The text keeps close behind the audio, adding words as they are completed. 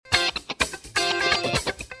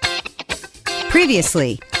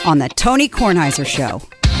Previously on the Tony Kornheiser Show.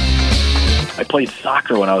 I played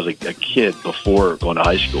soccer when I was a kid before going to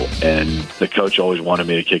high school, and the coach always wanted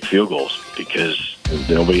me to kick field goals because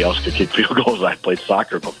nobody else could kick field goals. I played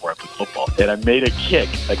soccer before I played football, and I made a kick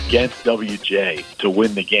against WJ to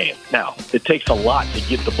win the game. Now, it takes a lot to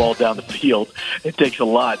get the ball down the field. It takes a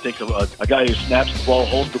lot. It takes a guy who snaps the ball,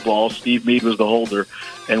 holds the ball. Steve Meade was the holder,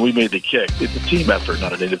 and we made the kick. It's a team effort,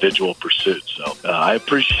 not an individual pursuit. So I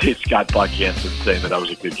appreciate Scott Buck Hansen saying that I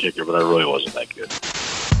was a good kicker, but I really wasn't that good.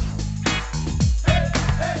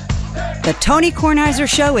 The Tony Kornheiser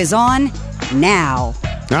Show is on now.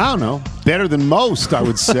 I don't know. Better than most, I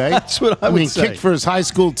would say. That's what I would say. Kicked for his high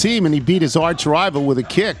school team, and he beat his arch rival with a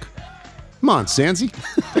kick. Come on, Sansi.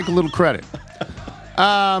 Take a little credit.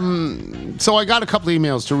 So I got a couple of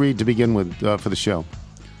emails to read to begin with for the show.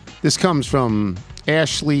 This comes from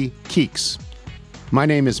Ashley Keeks. My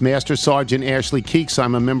name is Master Sergeant Ashley Keeks.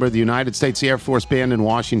 I'm a member of the United States Air Force Band in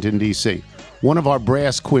Washington, D.C. One of our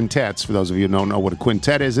brass quintets, for those of you who don't know what a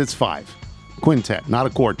quintet is, it's 5. Quintet, not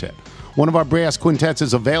a quartet. One of our brass quintets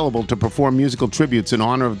is available to perform musical tributes in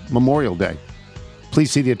honor of Memorial Day.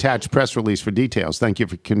 Please see the attached press release for details. Thank you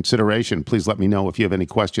for consideration. Please let me know if you have any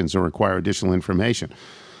questions or require additional information.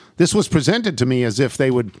 This was presented to me as if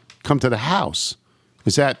they would come to the house.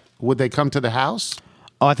 Would they come to the house?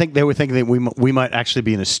 Oh, I think they were thinking that we might actually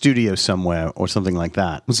be in a studio somewhere or something like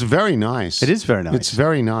that. It's very nice. It is very nice. It's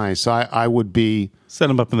very nice. I would be... Set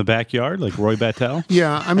him up in the backyard like Roy Battel?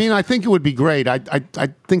 Yeah, I mean, I think it would be great. I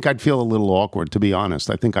think I'd feel a little awkward, to be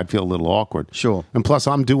honest. I think I'd feel a little awkward. Sure. And plus,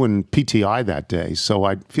 I'm doing PTI that day, so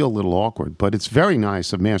I'd feel a little awkward. But it's very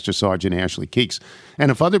nice of Master Sergeant Ashley Keeks.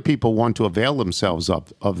 And if other people want to avail themselves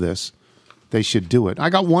of this, they should do it.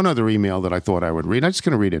 I got one other email that I thought I would read. I'm just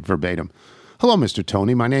going to read it verbatim. Hello, Mr.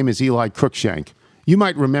 Tony. My name is Eli Cruikshank. You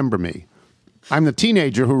might remember me. I'm the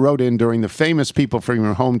teenager who wrote in during the famous people from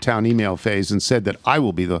your hometown email phase and said that I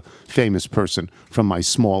will be the famous person from my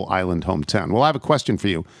small island hometown. Well, I have a question for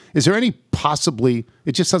you. Is there any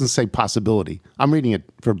it just doesn't say possibility. I'm reading it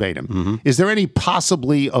verbatim. Mm-hmm. Is there any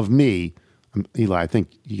possibly of me, Eli, I think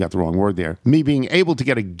you got the wrong word there, me being able to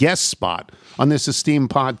get a guest spot on this esteemed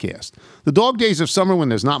podcast? The dog days of summer when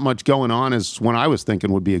there's not much going on is when I was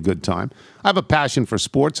thinking would be a good time. I have a passion for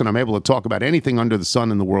sports, and I'm able to talk about anything under the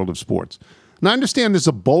sun in the world of sports. Now, I understand this is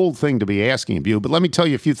a bold thing to be asking of you, but let me tell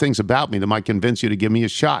you a few things about me that might convince you to give me a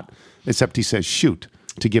shot. Except he says shoot,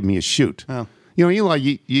 to give me a shoot. Oh. You know,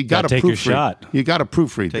 Eli, you got to take your shot. You got to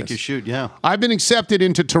proofread Take your shoot, yeah. I've been accepted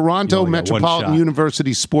into Toronto Metropolitan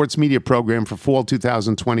University's sports media program for fall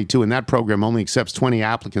 2022, and that program only accepts 20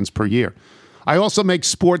 applicants per year. I also make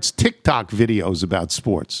sports TikTok videos about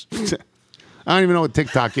sports. I don't even know what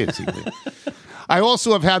TikTok is. I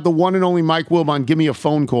also have had the one and only Mike Wilbon give me a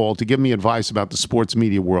phone call to give me advice about the sports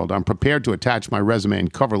media world. I'm prepared to attach my resume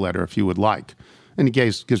and cover letter if you would like. And he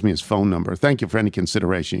gives me his phone number. Thank you for any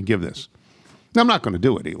consideration you give this. Now, I'm not going to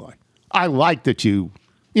do it, Eli. I like that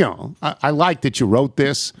I like that you wrote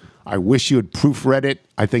this. I wish you had proofread it.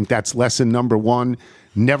 I think that's lesson number 1.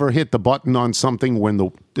 Never hit the button on something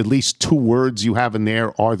when at least 2 words you have in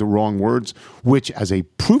there are the wrong words, which as a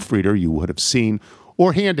proofreader you would have seen,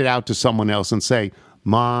 or hand it out to someone else and say,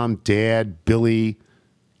 Mom, Dad, Billy,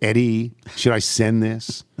 Eddie, should I send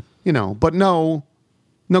this? But no,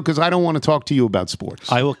 because I don't want to talk to you about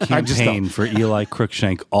sports. I will campaign for Eli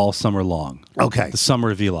Cruikshank all summer long. Okay. The summer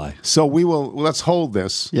of Eli. So let's hold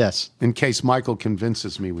this. Yes. In case Michael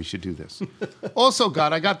convinces me we should do this. Also,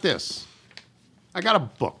 I got this. I got a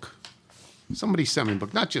book. Somebody sent me a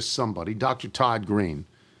book. Not just somebody, Dr. Todd Green.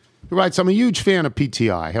 He writes, I'm a huge fan of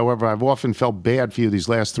PTI. However, I've often felt bad for you these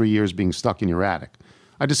last 3 years being stuck in your attic.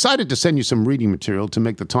 I decided to send you some reading material to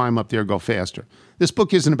make the time up there go faster. This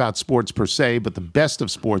book isn't about sports per se, but the best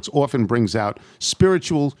of sports often brings out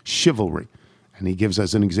spiritual chivalry. And he gives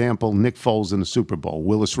as an example Nick Foles in the Super Bowl,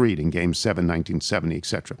 Willis Reed in Game 7, 1970,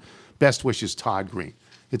 etc. Best wishes, Todd Green.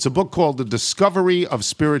 It's a book called The Discovery of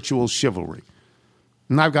Spiritual Chivalry.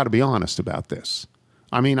 And I've got to be honest about this.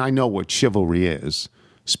 I mean, I know what chivalry is.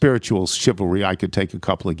 Spiritual chivalry, I could take a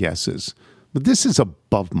couple of guesses. But this is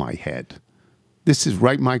above my head. This is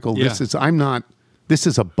right, Michael. Yeah. This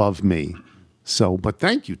is above me. So, but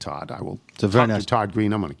thank you, Todd. I will It's a very talk nice. to Todd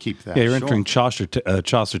Green. I'm going to keep that. Yeah, you're entering Chaucer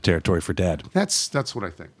territory for Dad. That's what I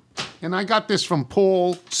think. And I got this from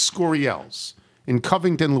Paul Scoriels in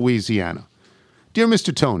Covington, Louisiana. Dear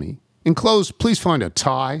Mr. Tony, enclosed, please find a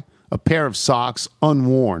tie, a pair of socks,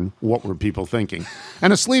 unworn, what were people thinking,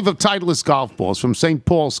 and a sleeve of Titleist golf balls from St.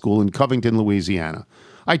 Paul School in Covington, Louisiana.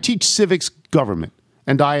 I teach civics government,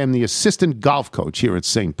 and I am the assistant golf coach here at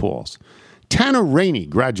St. Paul's. Tanner Rainey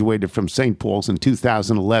graduated from St. Paul's in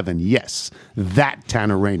 2011. Yes, that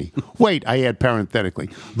Tanner Rainey. Wait, I add parenthetically.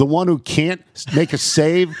 The one who can't make a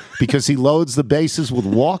save because he loads the bases with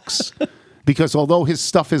walks? Because although his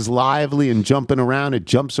stuff is lively and jumping around, it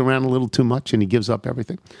jumps around a little too much and he gives up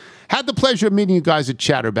everything. Had the pleasure of meeting you guys at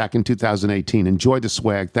Chatter back in 2018. Enjoyed the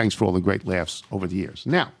swag. Thanks for all the great laughs over the years.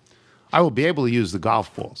 Now, I will be able to use the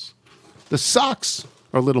golf balls. The socks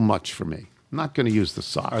are a little much for me. I'm not going to use the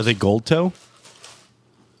socks. Are they gold toe?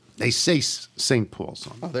 They say St. Paul's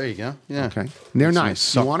on them. Oh, there you go. Yeah. Okay. And they're Some nice.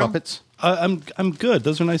 sock You want 'em? puppets. I'm good.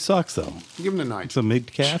 Those are nice socks, though. Give them the nice. It's a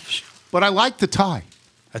mid calf. But I like the tie.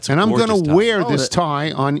 That's a And I'm gorgeous going to tie. wear this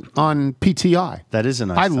tie on PTI. That is a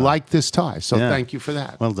nice I tie. like this tie, so Yeah. thank you for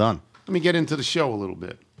that. Well done. Let me get into the show a little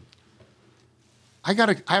bit. I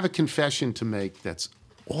have a confession to make that's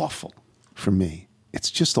awful for me.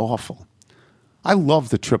 It's just awful. I love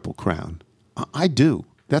the Triple Crown. I do.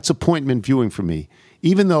 That's appointment viewing for me.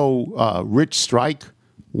 Even though Rich Strike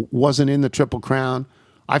wasn't in the Triple Crown,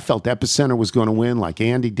 I felt Epicenter was going to win like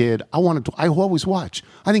Andy did. I always watch.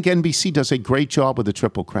 I think NBC does a great job with the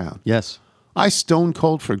Triple Crown. Yes. I stone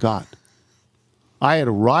cold forgot. I had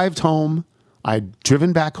arrived home. I'd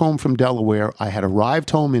driven back home from Delaware. I had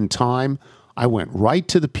arrived home in time. I went right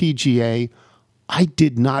to the PGA. I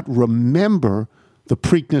did not remember the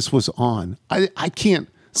Preakness was on. I can't.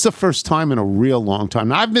 It's the first time in a real long time.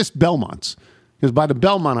 Now, I've missed Belmonts. Because by the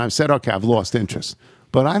Belmont, I've said, okay, I've lost interest.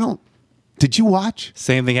 But I don't. Did you watch?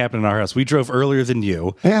 Same thing happened in our house. We drove earlier than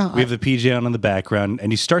you. Yeah, We have the PJ on in the background,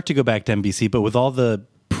 and you start to go back to NBC, but with all the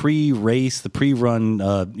pre-race, the pre-run,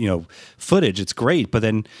 footage, it's great. But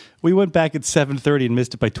then we went back at 7:30 and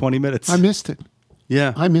missed it by 20 minutes. I missed it.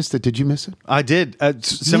 Yeah. I missed it. Did you miss it? I did.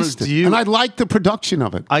 Similar Missed to it. you. And I like the production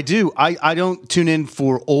of it. I do. I don't tune in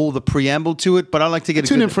for all the preamble to it, but I like to get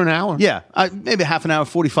Tune in for an hour. Yeah, maybe half an hour,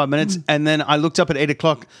 45 minutes. And then I looked up at 8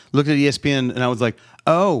 o'clock, looked at ESPN, and I was like,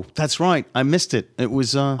 oh, that's right. I missed it. It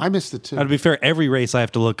was... I missed it too. Now, to be fair, every race I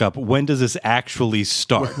have to look up, when does this actually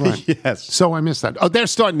start? Yes. So I missed that. Oh, they're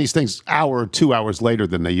starting these things hour or 2 hours later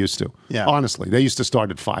than they used to. Yeah. Honestly, they used to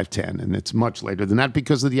start at 5:10, and it's much later than that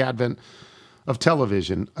because of the advent of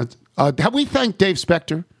television. Have we thanked Dave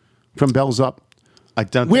Spector from Bells Up? I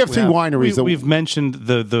don't We think have three wineries. that We've mentioned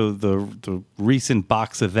the recent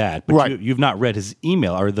box of that, but Right. you've not read his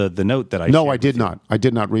email or the note that I No, shared I did with you. not. I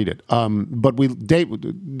did not read it. But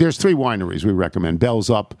there's three wineries we recommend.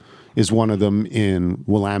 Bells Up is one of them in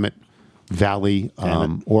Willamette Valley,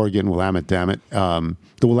 Oregon. Willamette, damn it.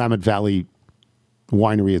 The Willamette Valley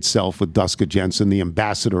winery itself with Duska Jensen, the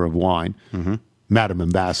ambassador of wine, Madam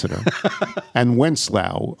Ambassador, and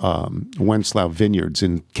Wentzlau Vineyards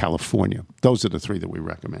in California. Those are the three that we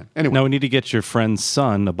recommend. Anyway, Now we need to get your friend's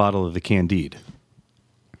son a bottle of the Candide.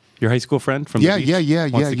 Your high school friend from Yeah, the beach yeah,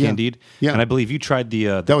 wants the yeah. Candide. Yeah. And I believe you tried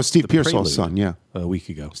the that was Steve the Pearsall's Prelude son, yeah. a week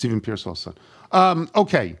ago. Stephen Pearsall's son.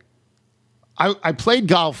 Okay. I played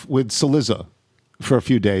golf with Saliza for a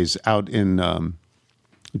few days out in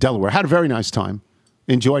Delaware. Had a very nice time.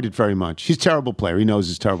 Enjoyed it very much. He's a terrible player. He knows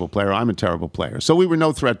he's a terrible player. I'm a terrible player. So we were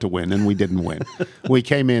no threat to win, and we didn't win. We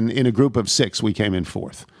came in a group of 6. We came in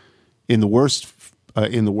 4th. In the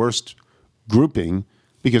worst grouping,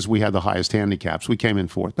 because we had the highest handicaps, we came in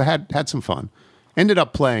 4th. But had some fun. Ended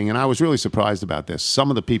up playing, and I was really surprised about this. Some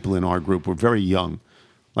of the people in our group were very young,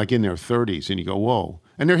 like in their 30s, and you go, whoa.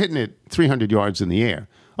 And they're hitting it 300 yards in the air.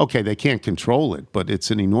 Okay, they can't control it, but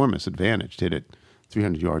it's an enormous advantage to hit it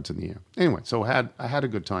 300 yards in the air. Anyway, so I had a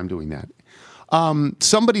good time doing that.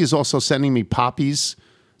 Somebody is also sending me poppies,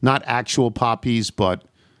 not actual poppies, but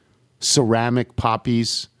ceramic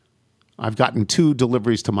poppies. I've gotten 2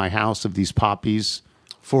 deliveries to my house of these poppies.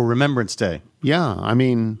 For Remembrance Day. Yeah, I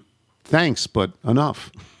mean, thanks, but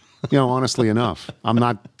enough. Honestly, enough.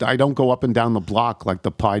 I don't go up and down the block like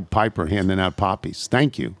the Pied Piper handing out poppies.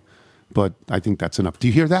 Thank you. But I think that's enough. Do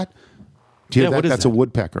you hear that? Do you hear Yeah, that? what is That's that? a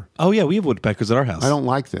woodpecker. Oh yeah, we have woodpeckers at our house. I don't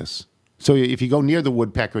like this. So if you go near the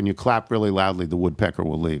woodpecker and you clap really loudly, the woodpecker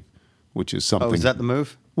will leave, which is something. Oh, is that the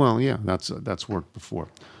move? Well, yeah, that's worked before.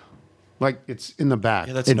 Like it's in the back.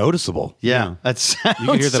 Yeah, that's noticeable. Yeah. That sounds, You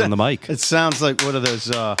can hear that on the mic. It sounds like one of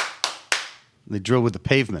those, they drill with the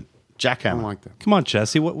pavement. I don't Jackhammer. like that. Come on,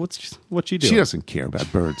 Jesse. What you doing? She doesn't care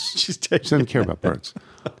about birds. She's She doesn't care about birds.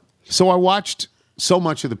 So I watched so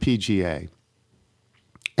much of the PGA,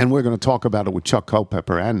 and we're going to talk about it with Chuck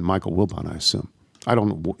Culpepper and Michael Wilbon, I assume. I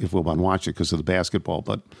don't know if Wilbon watched it because of the basketball,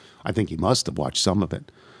 but I think he must have watched some of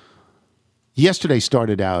it. Yesterday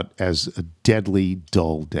started out as a deadly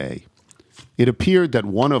dull day. It appeared that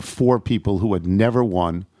one of 4 people who had never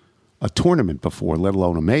won a tournament before, let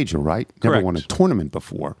alone a major, right? Never Correct. won a tournament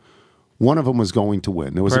before, one of them was going to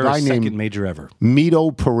win. There was Pereira's a guy second named major ever.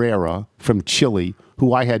 Mito Pereira from Chile,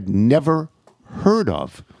 who I had never heard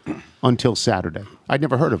of until Saturday. I'd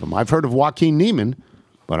never heard of him. I've heard of Joaquin Niemann,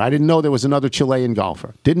 but I didn't know there was another Chilean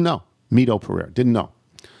golfer. Didn't know. Mito Pereira. Didn't know.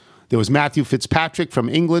 There was Matthew Fitzpatrick from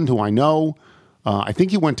England, who I know. I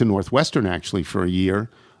think he went to Northwestern, actually, for a year.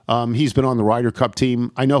 He's been on the Ryder Cup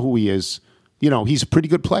team. I know who he is. You know, he's a pretty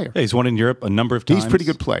good player. Yeah, he's won in Europe a number of times. He's a pretty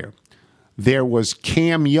good player. There was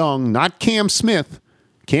Cam Young, not Cam Smith.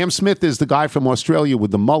 Cam Smith is the guy from Australia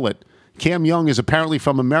with the mullet. Cam Young is apparently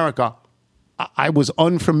from America. I was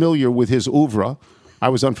unfamiliar with his oeuvre. I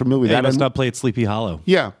was unfamiliar with He that. must not play at Sleepy Hollow.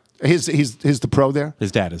 Yeah. He's the pro there?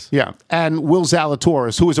 His dad is. Yeah. And Will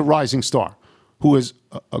Zalatoris, who is a rising star, who is,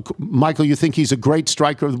 Michael, you think he's a great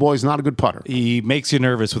striker of the ball. He's not a good putter. He makes you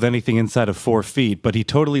nervous with anything inside of 4 feet, but he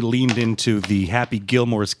totally leaned into the Happy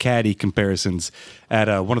Gilmore's caddy comparisons at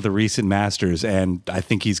one of the recent Masters, and I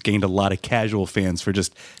think he's gained a lot of casual fans for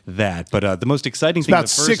just that. But the most exciting thing, About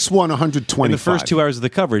 6'1", 125. in the first 2 hours of the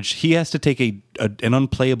coverage, he has to take an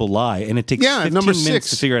unplayable lie, and it takes 15 number minutes 6.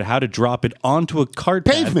 to figure out how to drop it onto a card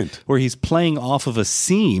pad Pavement. where he's playing off of a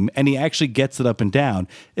seam, and he actually gets it up and down.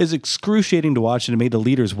 It's excruciating to watch, and it made the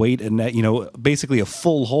leaders wait, and basically a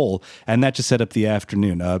full hole, and that just set up the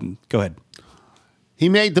afternoon. Go ahead. He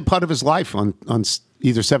made the putt of his life on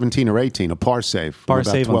either 17 or 18, a par save. from Par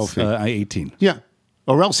about save 12 feet. on 18. Yeah.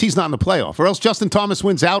 Or else he's not in the playoff. Or else Justin Thomas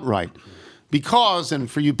wins outright. Because, and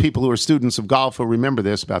for you people who are students of golf who remember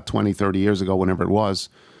this about 20, 30 years ago, whenever it was,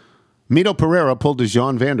 Mito Pereira pulled a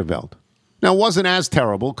Jean Van der Velde. Now, it wasn't as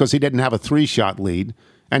terrible because he didn't have a 3-shot lead,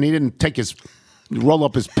 and he didn't roll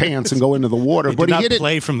up his pants and go into the water. He but did he not hit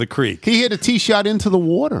play from the creek. He hit a tee shot into the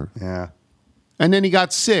water. Yeah. And then he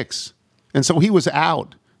got 6. And so he was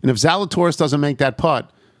out. And if Zalatoris doesn't make that putt,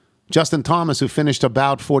 Justin Thomas, who finished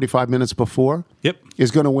about 45 minutes before, is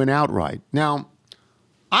going to win outright. Now,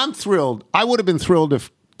 I'm thrilled. I would have been thrilled if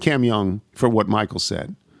Cam Young, for what Michael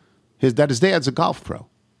said, that his dad's a golf pro.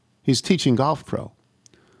 He's teaching golf pro.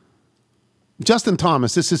 Justin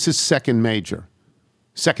Thomas, this is his second major,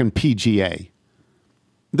 second PGA.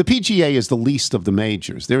 The PGA is the least of the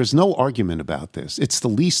majors. There is no argument about this. It's the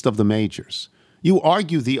least of the majors. You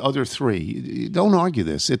argue the other 3. Don't argue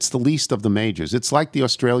this. It's the least of the majors. It's like the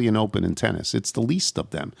Australian Open in tennis. It's the least of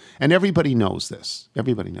them. And everybody knows this.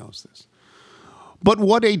 Everybody knows this. But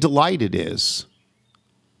what a delight it is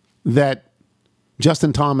that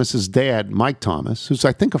Justin Thomas's dad, Mike Thomas, who's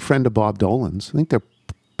I think a friend of Bob Dolan's, I think they're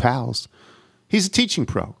pals, he's a teaching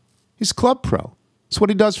pro. He's a club pro. It's what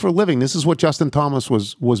he does for a living. This is what Justin Thomas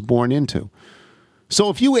was born into. So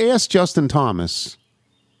if you ask Justin Thomas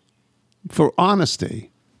for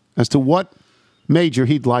honesty as to what major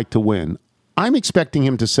he'd like to win, I'm expecting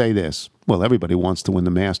him to say this. Well, everybody wants to win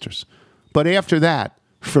the Masters. But after that,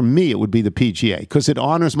 for me, it would be the PGA because it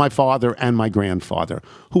honors my father and my grandfather,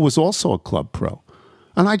 who was also a club pro.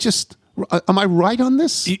 And am I right on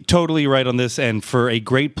this? You're totally right on this. And for a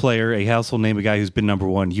great player, a household name, a guy who's been number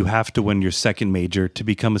 1, you have to win your second major to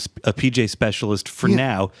become a PGA specialist for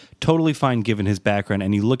now. Totally fine given his background.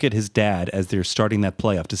 And you look at his dad as they're starting that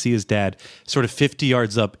playoff. To see his dad sort of 50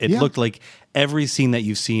 yards up, it looked like every scene that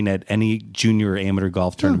you've seen at any junior or amateur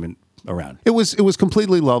golf tournament around. It was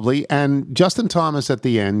completely lovely. And Justin Thomas at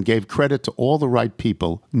the end gave credit to all the right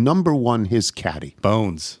people. Number 1, his caddy.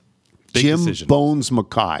 Bones. Big Jim decision. Bones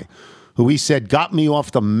Mackay, who he said got me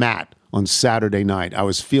off the mat on Saturday night. I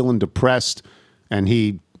was feeling depressed, and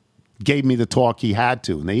he gave me the talk he had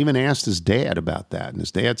to. And they even asked his dad about that. And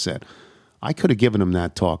his dad said, I could have given him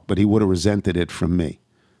that talk, but he would have resented it from me.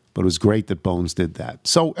 But it was great that Bones did that.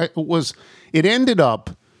 So it ended up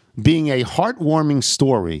being a heartwarming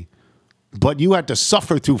story, but you had to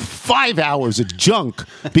suffer through 5 hours of junk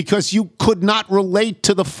because you could not relate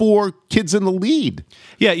to the 4 kids in the lead.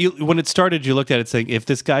 Yeah, when it started, you looked at it saying, if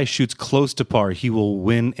this guy shoots close to par, he will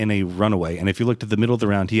win in a runaway. And if you looked at the middle of the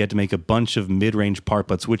round, he had to make a bunch of mid-range par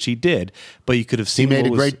putts, which he did. But you could have seen He made a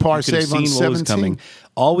great par save on 17. Coming.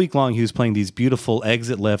 All week long, he was playing these beautiful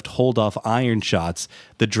exit left, hold off iron shots.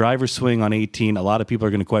 The driver swing on 18. A lot of people are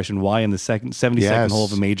going to question why in the 72nd hole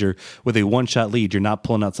of a major with a 1-shot lead, you're not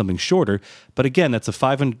pulling out something shorter. But again, that's a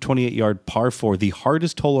 528-yard par 4, the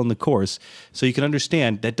hardest hole on the course. So you can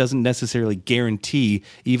understand that doesn't necessarily guarantee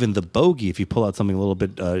even the bogey if you pull out something a little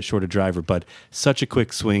bit shorter driver. But such a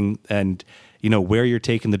quick swing, and where you're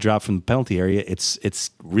taking the drop from the penalty area,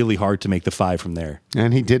 it's really hard to make the 5 from there.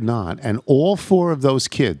 And he did not. And all 4 of those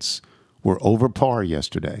kids were over par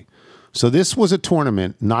yesterday. So this was a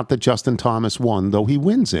tournament, not that Justin Thomas won, though he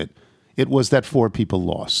wins it. It was that 4 people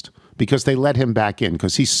lost because they let him back in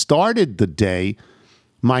because he started the day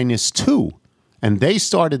 -2 And they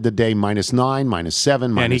started the day -9,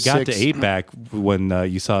 -7, -6. And he got to 8 back when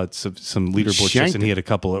you saw some leaderboard shifts, and he had a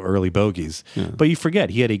couple of early bogeys. Yeah. But you forget,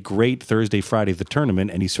 he had a great Thursday, Friday, the tournament,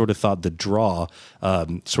 and he sort of thought the draw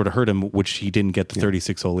sort of hurt him, which he didn't get the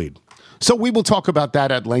 36-hole lead. So we will talk about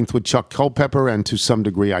that at length with Chuck Culpepper and to some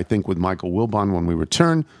degree, I think, with Michael Wilbon when we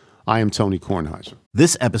return. I am Tony Kornheiser.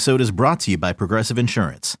 This episode is brought to you by Progressive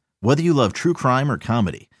Insurance. Whether you love true crime or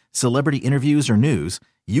comedy, celebrity interviews or news,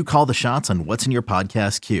 you call the shots on what's in your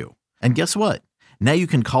podcast queue. And guess what? Now you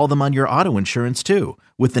can call them on your auto insurance too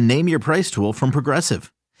with the Name Your Price tool from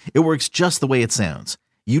Progressive. It works just the way it sounds.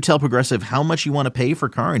 You tell Progressive how much you want to pay for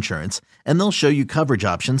car insurance, and they'll show you coverage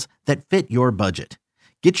options that fit your budget.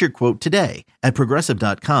 Get your quote today at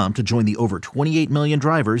Progressive.com to join the over 28 million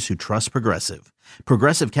drivers who trust Progressive.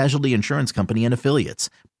 Progressive Casualty Insurance Company and Affiliates.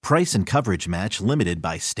 Price and coverage match limited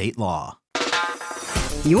by state law.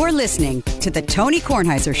 You're listening to The Tony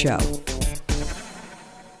Kornheiser Show.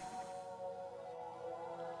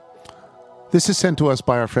 This is sent to us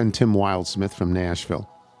by our friend Tim Wildsmith from Nashville.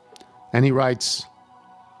 And he writes,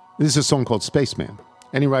 this is a song called Spaceman.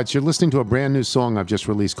 And he writes, you're listening to a brand new song I've just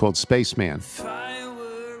released called Spaceman.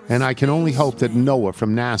 And I can only hope that Noah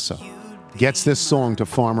from NASA gets this song to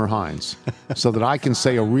Farmer Hines so that I can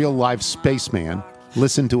say a real-life spaceman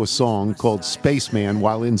listened to a song called Spaceman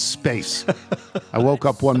while in space. I woke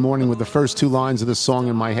up one morning with the first 2 lines of this song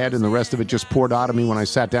in my head, and the rest of it just poured out of me when I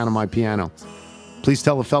sat down at my piano. Please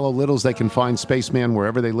tell the fellow Littles they can find Spaceman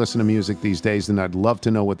wherever they listen to music these days, and I'd love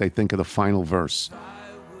to know what they think of the final verse.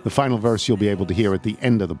 The final verse you'll be able to hear at the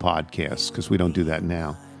end of the podcast, because we don't do that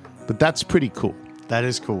now. But that's pretty cool. That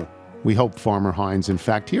is cool. We hope Farmer Hines, in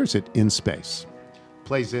fact, hears it in space.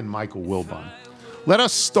 Plays in Michael Wilbon. Let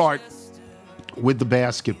us start with the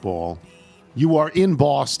basketball. You are in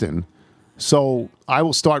Boston, so I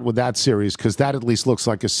will start with that series because that at least looks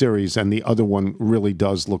like a series, and the other one really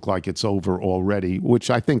does look like it's over already, which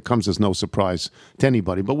I think comes as no surprise to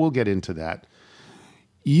anybody, but we'll get into that.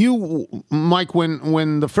 You, Mike,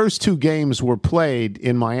 when the first 2 games were played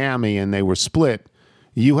in Miami and they were split,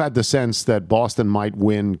 you had the sense that Boston might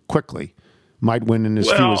win quickly, might win in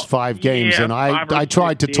as few as 5 games. Yeah, and I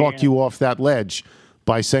tried to talk you off that ledge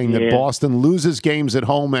by saying that Boston loses games at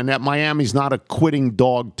home and that Miami's not a quitting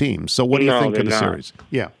dog team. So what do you think of the series?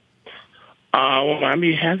 Yeah. Well,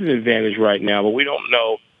 Miami has an advantage right now, but we don't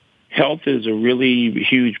know. Health is a really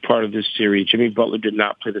huge part of this series. Jimmy Butler did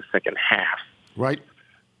not play the second half. Right.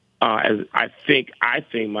 As I think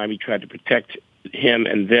Miami tried to protect him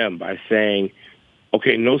and them by saying,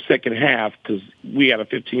 okay, no second half because we have a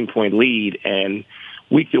 15-point lead and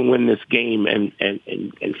we can win this game and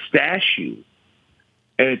stash you.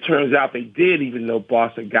 And it turns out they did, even though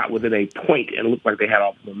Boston got within a point and it looked like they had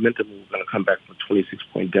all the momentum and were going to come back from a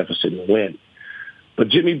 26-point deficit and win. But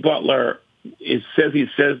Jimmy Butler, he says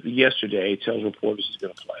yesterday, tells reporters he's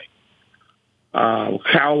going to play.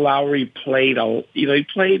 Kyle Lowry played, he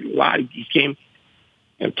played a lot. He came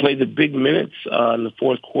and played the big minutes in the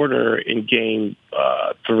fourth quarter in game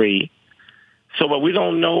 3. So, but we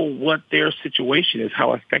don't know what their situation is,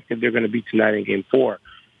 how effective they're going to be tonight in game 4.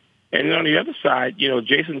 And then on the other side,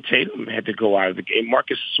 Jason Tatum had to go out of the game.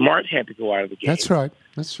 Marcus Smart had to go out of the game. That's right.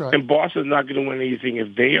 And Boston's not going to win anything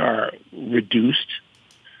if they are reduced.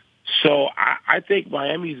 So I think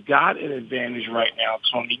Miami's got an advantage right now,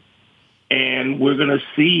 Tony. And we're going to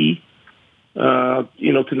see,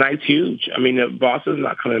 tonight's huge. I mean, Boston's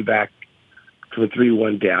not coming back to a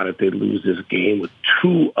 3-1 down if they lose this game with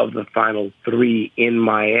 2 of the final 3 in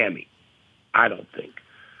Miami. I don't think.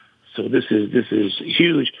 So this is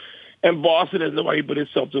huge. And Boston has nobody but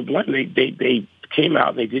itself to blame. They came out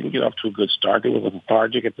and they didn't get off to a good start. They were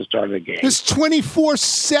lethargic at the start of the game. It's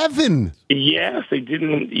 24-7. Yes, they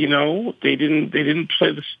didn't. They didn't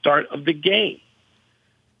play the start of the game.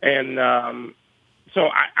 And so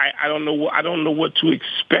I don't know. I don't know what to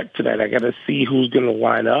expect tonight. I got to see who's going to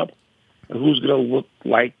line up and who's going to look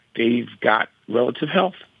like they've got relative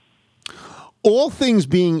health. All things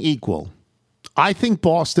being equal, I think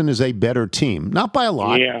Boston is a better team. Not by a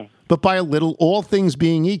lot, but by a little. All things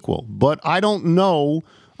being equal, but I don't know.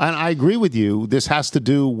 And I agree with you. This has to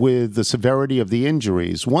do with the severity of the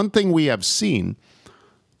injuries. One thing we have seen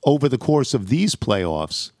over the course of these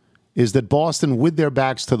playoffs is that Boston, with their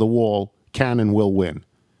backs to the wall, can and will win.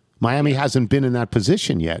 Miami hasn't been in that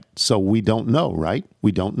position yet, so we don't know, right?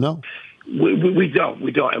 We don't know. We don't.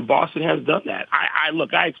 And Boston has done that.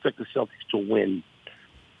 I expect the Celtics to win,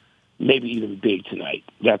 maybe even big tonight.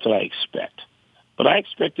 That's what I expect. But I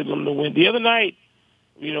expected them to win. The other night,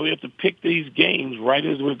 we have to pick these games right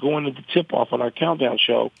as we're going to the tip-off on our countdown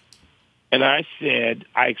show. And I said,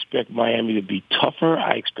 I expect Miami to be tougher.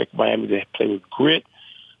 I expect Miami to play with grit.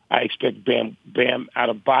 I expect Bam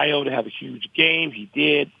Adebayo to have a huge game. He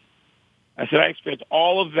did. I said, I expect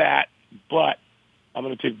all of that, but I'm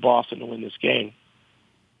going to pick Boston to win this game.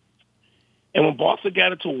 And when Boston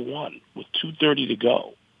got it to 1 with 2:30 to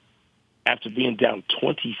go, after being down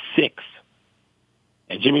 26,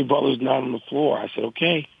 and Jimmy Butler's not on the floor, I said,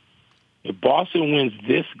 okay, if Boston wins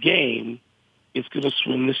this game, it's going to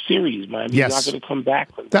swing the series. Miami's not going to come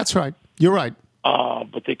back from that. That's right. You're right.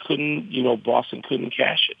 But they couldn't, Boston couldn't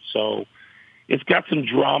cash it. So it's got some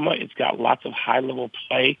drama. It's got lots of high-level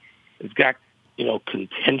play. It's got,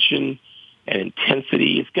 contention and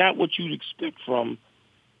intensity. It's got what you'd expect from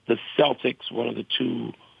the Celtics, one of the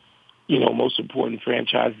two, most important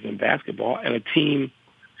franchises in basketball, and a team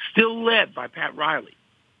still led by Pat Riley.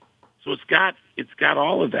 So it's got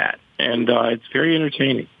all of that, and it's very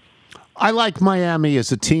entertaining. I like Miami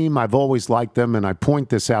as a team. I've always liked them, and I point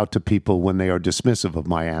this out to people when they are dismissive of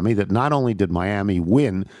Miami, that not only did Miami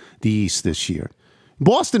win the East this year,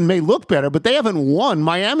 Boston may look better, but they haven't won.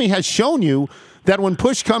 Miami has shown you that when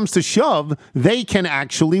push comes to shove, they can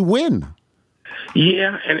actually win.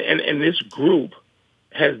 Yeah, and this group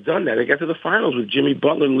has done that. They got to the finals with Jimmy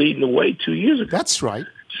Butler leading the way 2 years ago. That's right.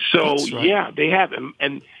 So, yeah, they have.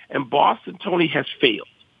 And Boston, Tony, has failed.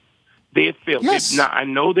 They have failed. Yes. I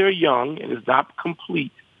know they're young and it's not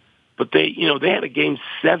complete, but they had a game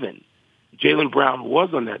 7. Jaylen Brown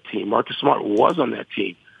was on that team. Marcus Smart was on that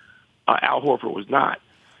team. Al Horford was not.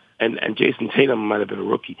 And Jason Tatum might have been a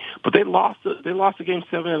rookie. But they lost the game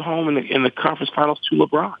 7 at home in the conference finals to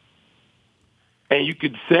LeBron. And you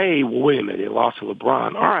could say, well, wait a minute, they lost to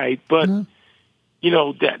LeBron. All right, but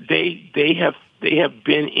that they have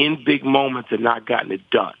been in big moments and not gotten it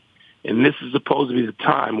done. And this is supposed to be the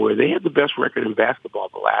time where they had the best record in basketball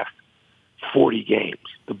the last 40 games.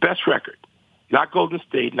 The best record. Not Golden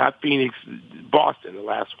State, not Phoenix, Boston, the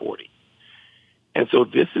last 40. And so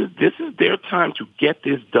this is their time to get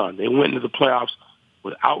this done. They went into the playoffs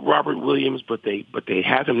without Robert Williams, but they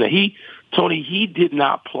have him. Now he did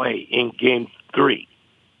not play in Game 3.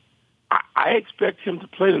 I expect him to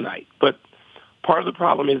play tonight, but part of the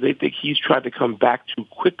problem is they think he's tried to come back too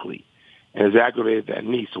quickly and has aggravated that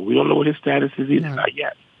knee. So we don't know what his status is either, not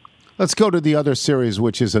yet. Let's go to the other series,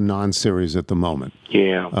 which is a non-series at the moment.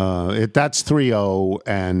 Yeah. That's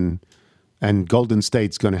 3-0, and Golden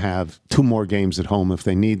State's going to have 2 more games at home if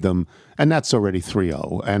they need them, and that's already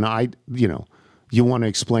 3-0. And you want to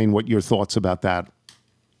explain what your thoughts about that?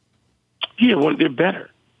 Yeah, well, they're better.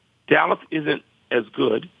 Dallas isn't as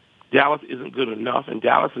good. Dallas isn't good enough, and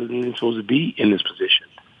Dallas isn't even supposed to be in this position.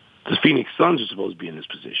 The Phoenix Suns are supposed to be in this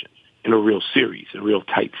position in a real series, a real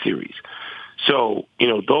tight series. So,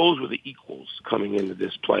 those were the equals coming into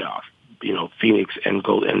this playoff, Phoenix and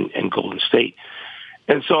Golden State.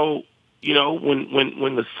 And so,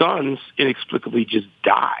 when the Suns inexplicably just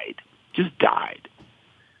died,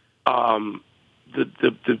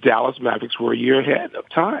 the Dallas Mavericks were a year ahead of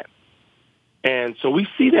time. And so we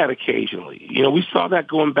see that occasionally. We saw that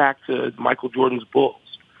going back to Michael Jordan's Bulls,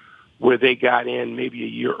 where they got in maybe a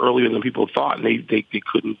year earlier than people thought, and they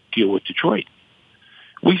couldn't deal with Detroit.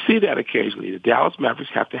 We see that occasionally. The Dallas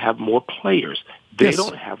Mavericks have to have more players. They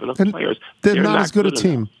don't have enough players. They're not as good a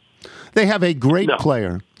team. Enough. They have a great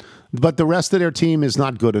player, but the rest of their team is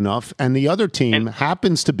not good enough. And the other team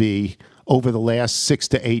happens to be, over the last 6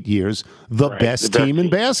 to 8 years, the best team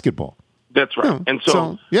in basketball. That's right. And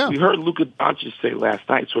so we heard Luka Doncic say last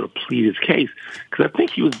night, sort of plead his case, because I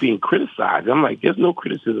think he was being criticized. I'm like, there's no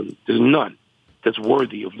criticism. There's none that's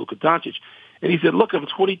worthy of Luka Doncic. And he said, look, I'm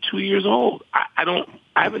 22 years old. I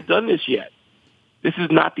haven't done this yet. This is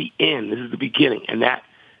not the end. This is the beginning. And that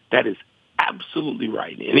is absolutely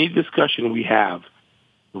right. Any discussion we have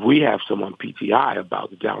someone PTI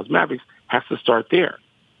about the Dallas Mavericks has to start there.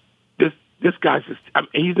 This guy's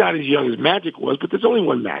he's not as young as Magic was, but there's only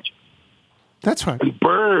one Magic. That's right. And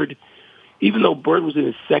Bird, even though Bird was in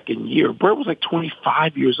his second year, Bird was like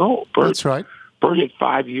 25 years old. That's right. Bird had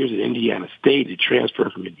 5 years at Indiana State. He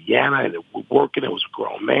transferred from Indiana and was working. It was a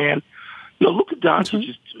grown man. Luka Doncic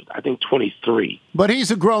is, I think, 23. But he's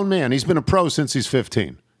a grown man. He's been a pro since he's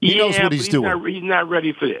 15. He knows what he's doing. He's not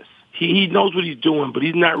ready for this. He knows what he's doing, but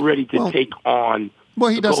he's not ready to take on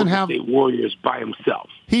the Golden State Warriors by himself.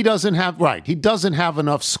 He doesn't have He doesn't have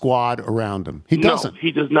enough squad around him. He doesn't. No,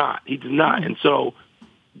 he does not. He does not. And so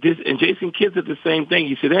Jason Kidd said the same thing.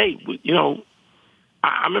 He said, "Hey,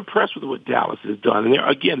 I'm impressed with what Dallas has done. And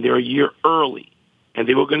they're a year early, and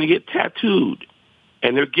they were going to get tattooed,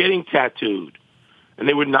 and they're getting tattooed, and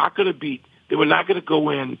they were not going to go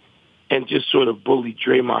in and just sort of bully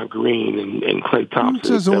Draymond Green and Klay Thompson.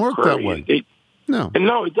 It doesn't work that Curry. way. No. And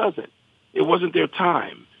no, it doesn't. It wasn't their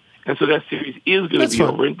time. And so that series is going to be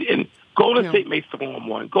over. And Golden State may throw them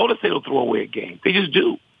one. Golden State will throw away a game. They just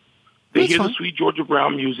do. They hear the sweet Georgia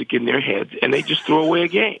Brown music in their heads, and they just throw away a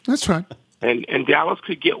game. That's right. And Dallas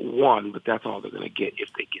could get one, but that's all they're going to get if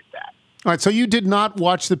they get that. All right, so you did not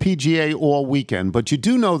watch the PGA all weekend, but you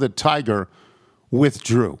do know that Tiger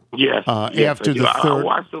withdrew. Yes. After the third. I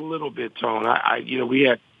watched a little bit, Tone. We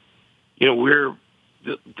had, the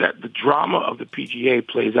drama of the PGA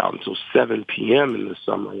plays out until 7 p.m. in the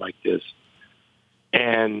summer like this,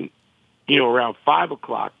 and around 5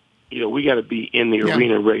 o'clock, we got to be in the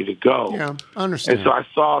arena ready to go. Yeah, I understand. And so I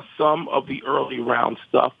saw some of the early round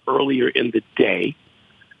stuff earlier in the day.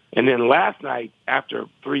 And then last night, after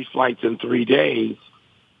 3 flights in 3 days,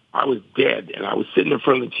 I was dead. And I was sitting in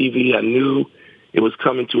front of the TV. I knew it was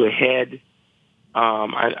coming to a head.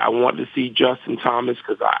 I wanted to see Justin Thomas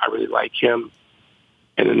because I really like him.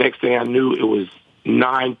 And the next thing I knew, it was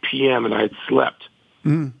 9 p.m. and I had slept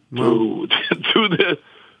through the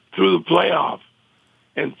playoff.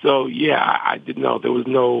 And so, I didn't know. There was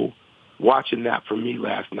no watching that for me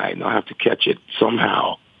last night, and I'll have to catch it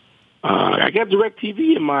somehow. I got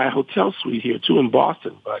DirecTV in my hotel suite here, too, in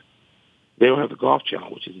Boston, but they don't have the Golf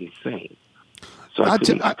Channel, which is insane. So I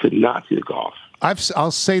could not see the golf.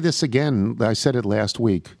 I'll say this again. I said it last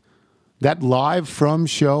week. That live from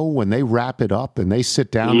show, when they wrap it up and they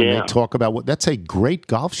sit down and they talk about that's a great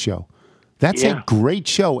golf show. That's a great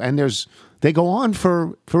show, and they go on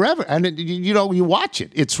for forever, and you watch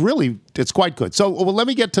it. It's quite good. So let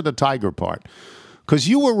me get to the Tiger part, because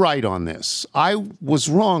you were right on this. I was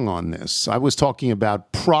wrong on this. I was talking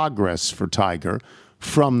about progress for Tiger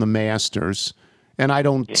from the Masters, and I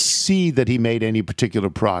don't see that he made any particular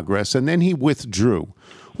progress. And then he withdrew.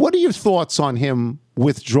 What are your thoughts on him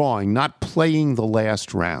withdrawing, not playing the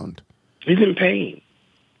last round? He's in pain.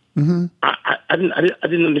 Mm-hmm. I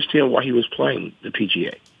didn't understand why he was playing the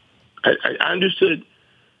PGA. I understood.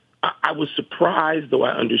 I was surprised, though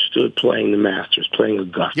I understood playing the Masters, playing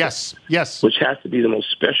Augusta. Yes. Which has to be the most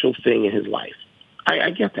special thing in his life.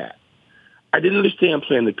 I get that. I didn't understand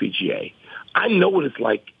playing the PGA. I know what it's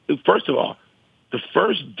like. First of all, the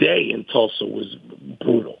first day in Tulsa was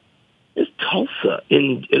brutal. It's Tulsa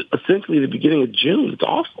in essentially the beginning of June. It's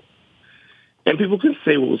awful. And people can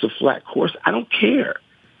say, well, it was a flat course. I don't care.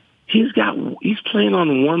 He's playing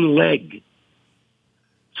on one leg.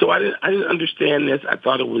 So I didn't understand this. I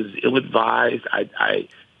thought it was ill-advised. I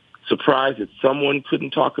surprised that someone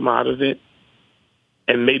couldn't talk him out of it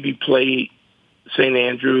and maybe play St.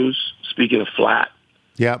 Andrews, speaking of flat.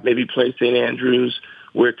 Yeah. Maybe play St. Andrews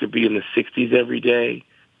where it could be in the 60s every day.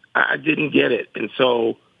 I didn't get it. And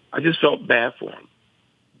so I just felt bad for him.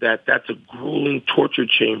 That's a grueling torture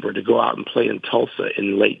chamber to go out and play in Tulsa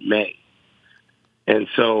in late May. And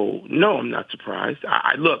so, no, I'm not surprised.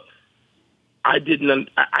 I didn't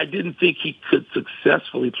think he could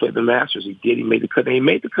successfully play the Masters. He did. He made the cut. And he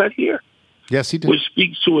made the cut here. Yes, he did. Which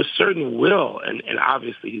speaks to a certain will and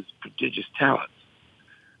obviously his prodigious talents.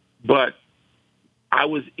 But I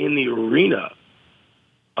was in the arena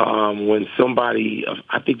when somebody,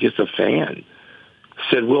 I think just a fan,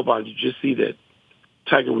 said, Wilbon, did you just see that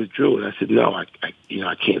Tiger withdrew? And I said, no, I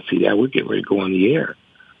can't see that. We're getting ready to go on the air.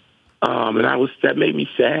 And that made me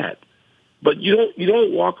sad. But you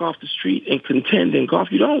don't walk off the street and contend in golf.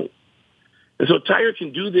 You don't. And so Tiger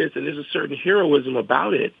can do this, and there's a certain heroism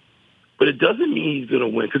about it, but it doesn't mean he's going to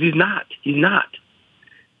win, because he's not. He's not.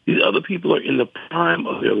 These other people are in the prime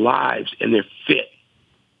of their lives, and they're fit.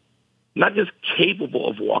 Not just capable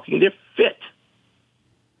of walking, they're fit.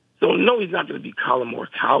 So, no, he's not going to beat Colin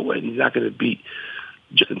Morikawa, and he's not going to beat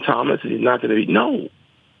Justin Thomas, and he's not going to beat, no.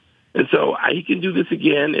 And so he can do this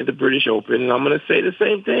again at the British Open, and I'm going to say the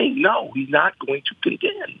same thing. No, he's not going to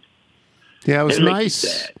contend. Yeah, it was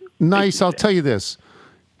nice. Nice. I'll tell you this.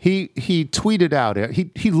 He tweeted out.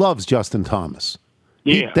 He loves Justin Thomas.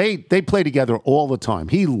 Yeah. They play together all the time.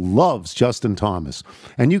 He loves Justin Thomas.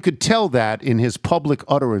 And you could tell that in his public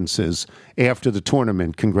utterances after the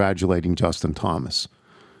tournament congratulating Justin Thomas.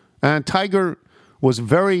 And Tiger was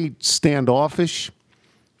very standoffish.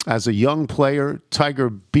 As a young player, Tiger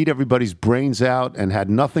beat everybody's brains out and had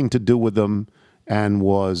nothing to do with them and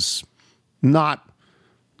was not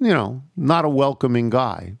a welcoming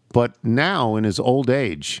guy. But now, in his old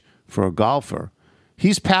age, for a golfer,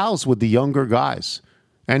 he's pals with the younger guys.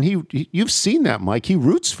 And you've seen that, Mike. He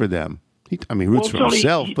roots for them. He roots for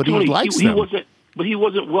himself, but he likes them. He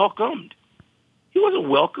wasn't welcomed. He wasn't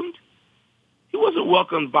welcomed. He wasn't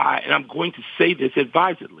welcomed by, and I'm going to say this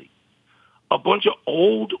advisedly, a bunch of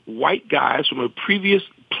old white guys from a previous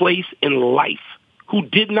place in life who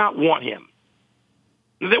did not want him.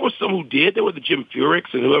 There were some who did. There were the Jim Furyk's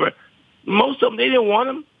and whoever. Most of them, they didn't want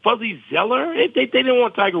him. Fuzzy Zeller, they didn't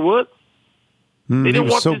want Tiger Woods. They didn't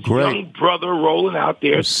want this young brother rolling out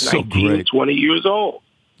there, 19, 20 years old.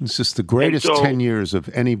 It's just the greatest 10 years of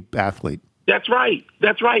any athlete. That's right.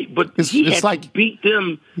 But he had to beat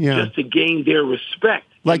them just to gain their respect.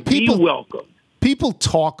 Like be welcome. People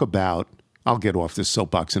talk about, I'll get off this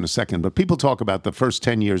soapbox in a second, but people talk about the first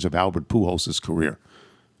 10 years of Albert Pujols' career.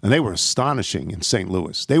 And they were astonishing in St.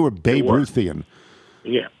 Louis. They were Babe Ruthian.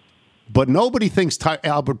 Yeah. But nobody thinks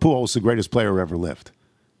Albert Pujols is the greatest player who ever lived.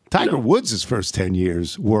 Tiger Woods' first 10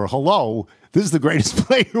 years were, this is the greatest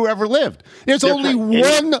player who ever lived. There's only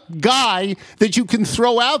one guy that you can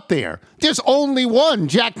throw out there. There's only one,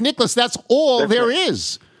 Jack Nicklaus. That's all there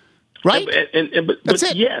is. Right? That's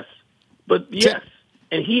it. Yes. But yes.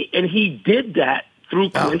 And he did that through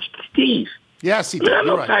clenched teeth. Yes, he did. I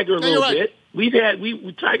know Tiger a little bit. We've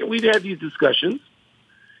had these discussions.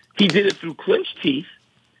 He did it through clenched teeth.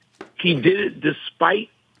 He did it despite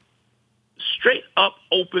straight up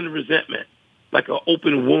open resentment, like an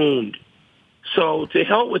open wound. So to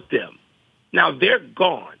hell with them. Now they're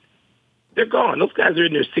gone. They're gone. Those guys are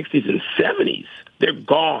in their 60s and 70s. They're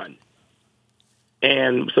gone.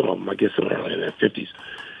 And some of them, I guess, some are in their 50s.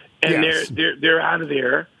 And they're out of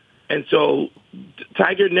there. And so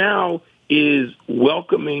Tiger now is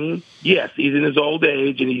welcoming, yes, he's in his old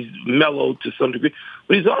age and he's mellowed to some degree,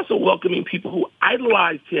 but he's also welcoming people who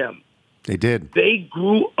idolized him. They did. They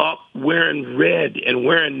grew up wearing red and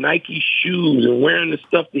wearing Nike shoes and wearing the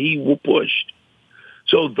stuff that he pushed.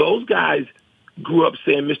 So those guys grew up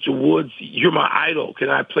saying, Mr. Woods, you're my idol. Can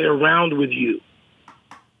I play around with you?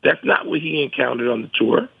 That's not what he encountered on the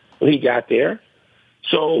tour when he got there.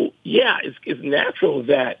 So, yeah, it's natural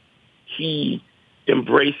that he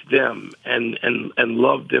embraced them and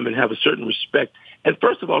loved them and have a certain respect. And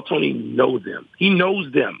first of all, Tony knows them. He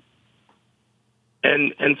knows them.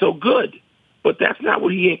 And so good. But that's not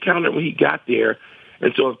what he encountered when he got there.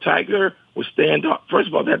 And so if Tiger was stand up, first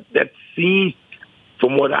of all, that seems,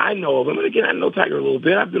 from what I know of him, and again, I know Tiger a little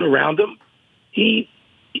bit. I've been around him.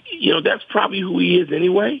 That's probably who he is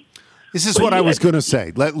anyway. This is what I was going to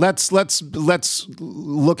say. Let's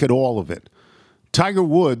look at all of it. Tiger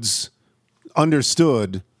Woods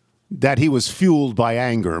understood that he was fueled by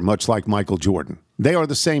anger, much like Michael Jordan. They are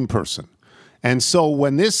the same person. And so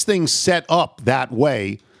when this thing set up that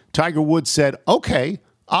way, Tiger Woods said, okay,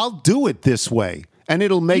 I'll do it this way, and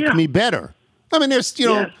it'll make me better. I mean, there's,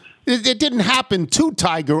 it didn't happen to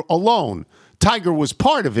Tiger alone. Tiger was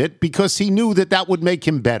part of it because he knew that would make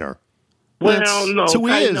him better. Well, no,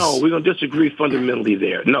 we're going to disagree fundamentally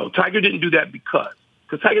there. No, Tiger didn't do that because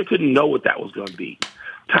Tiger couldn't know what that was going to be.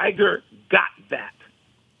 Tiger got that.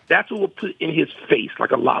 That's what we'll put in his face,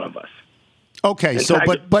 like a lot of us. Okay, and so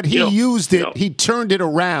Tiger, but he used it. He turned it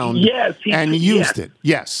around. Yes, and used it.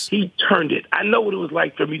 Yes, he turned it. I know what it was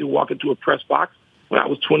like for me to walk into a press box when I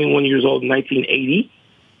was 21 years old in 1980.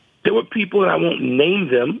 There were people, and I won't name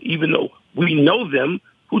them, even though we know them,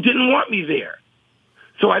 who didn't want me there.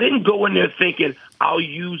 So I didn't go in there thinking I'll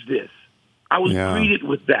use this. I was greeted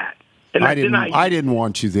with that. And I didn't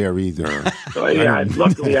want you there either. So,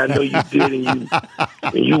 luckily, I know you did, and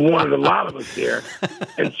you wanted a lot of us there.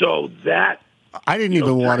 And so that. I didn't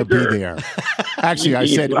even want to be there. Actually, I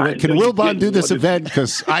said, can Wilbon do this event?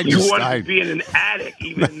 Because you wanted to be in an attic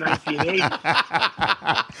even in 1980. All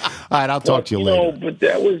right, I'll talk to you later. But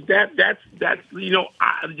that's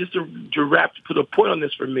just to wrap, to put a point on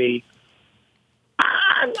this for me,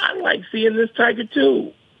 I like seeing this Tiger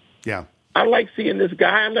too. Yeah. I like seeing this guy.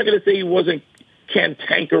 I'm not going to say he wasn't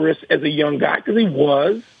cantankerous as a young guy, because he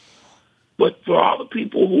was. But for all the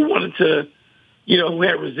people who wanted to, who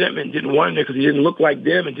had resentment, didn't want him there because he didn't look like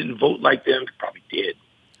them and didn't vote like them, he probably did.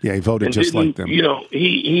 Yeah, he voted just like them. Who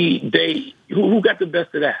got the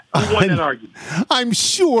best of that? Who won that argument? I'm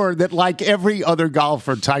sure that, like every other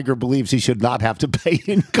golfer, Tiger believes he should not have to pay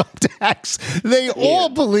income tax. They all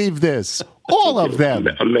believe this. All of them.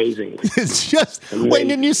 Amazingly. It's just, when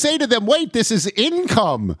you say to them, wait, this is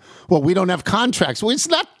income. Well, we don't have contracts. Well, it's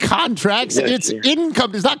not contracts. It's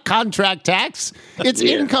income. It's not contract tax. It's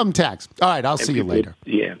income tax. All right, I'll see you later.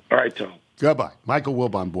 Yeah. All right, Tom. Goodbye. Michael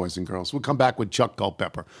Wilbon, boys and girls. We'll come back with Chuck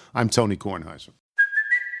Culpepper. I'm Tony Kornheiser.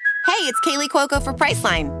 Hey, it's Kaylee Cuoco for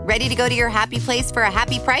Priceline. Ready to go to your happy place for a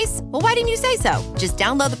happy price? Well, why didn't you say so? Just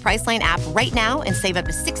download the Priceline app right now and save up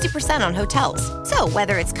to 60% on hotels. So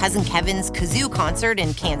whether it's Cousin Kevin's Kazoo Concert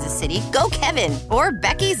in Kansas City, go Kevin, or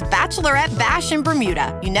Becky's Bachelorette Bash in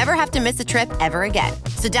Bermuda, you never have to miss a trip ever again.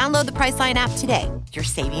 So download the Priceline app today. Your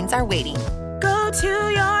savings are waiting. Go to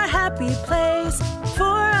your happy place for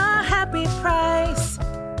happy price.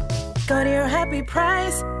 Go to your happy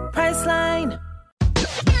price, Priceline.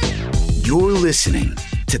 You're listening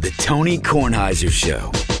to the Tony Kornheiser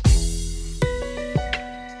Show.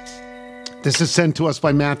 This is sent to us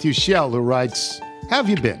by Matthew Shell, who writes, "How have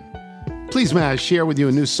you been? Please may I share with you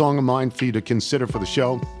a new song of mine for you to consider for the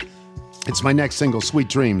show? It's my next single, Sweet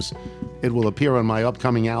Dreams. It will appear on my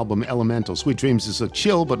upcoming album, Elemental. Sweet Dreams is a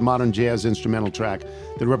chill but modern jazz instrumental track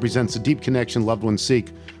that represents the deep connection loved ones seek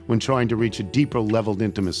when trying to reach a deeper leveled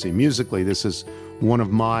intimacy. Musically, this is one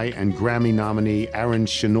of my and Grammy nominee Aaron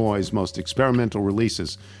Shenoy's most experimental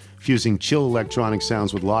releases, fusing chill electronic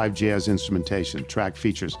sounds with live jazz instrumentation. Track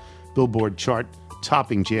features Billboard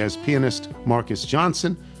chart-topping jazz pianist Marcus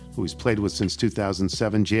Johnson, who he's played with since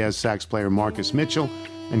 2007, jazz sax player Marcus Mitchell,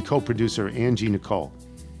 and co-producer Angie Nicole."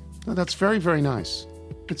 Now, that's very, very nice.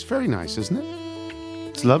 It's very nice, isn't it?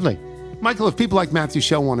 It's lovely. Michael, if people like Matthew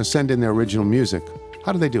Shell want to send in their original music,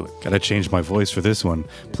 how do they do it? Gotta change my voice for this one.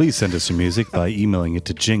 Please send us your music by emailing it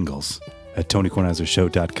to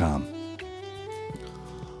jingles@TonyKornheiserShow.com.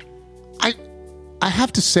 I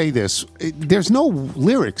have to say this. There's no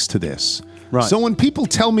lyrics to this. Right. So when people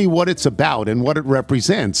tell me what it's about and what it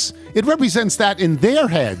represents that in their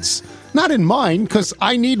heads, not in mine, because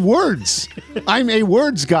I need words. I'm a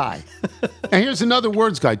words guy. And here's another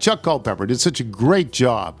words guy, Chuck Culpepper, did such a great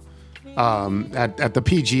job at the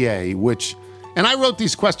PGA, and I wrote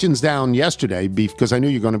these questions down yesterday because I knew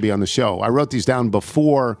you were going to be on the show. I wrote these down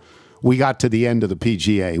before we got to the end of the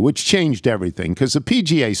PGA, which changed everything, because the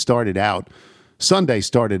PGA Sunday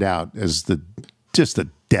started out as just a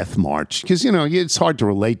death march, because it's hard to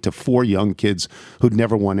relate to four young kids who'd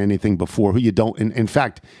never won anything before, who you don't. In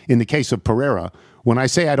fact, in the case of Pereira, when I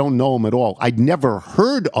say I don't know him at all, I'd never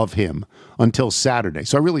heard of him until Saturday,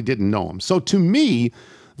 so I really didn't know him. So to me,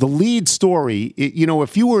 the lead story,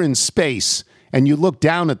 if you were in space and you look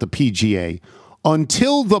down at the PGA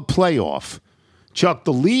until the playoff, Chuck,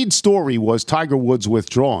 the lead story was Tiger Woods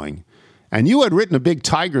withdrawing, and you had written a big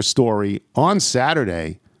Tiger story on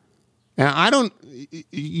Saturday. And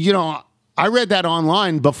I read that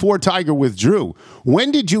online before Tiger withdrew.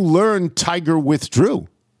 When did you learn Tiger withdrew?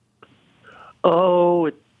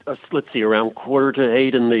 Oh, let's see, around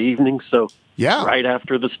 7:45 in the evening. So yeah, right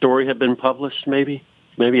after the story had been published, maybe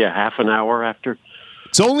a half an hour after.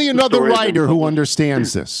 It's only another writer who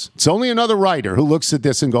understands this. It's only another writer who looks at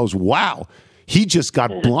this and goes, wow, he just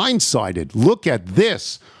got blindsided. Look at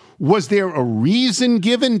this. Was there a reason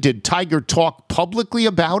given? Did Tiger talk publicly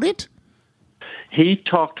about it? He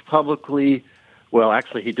talked publicly. Well,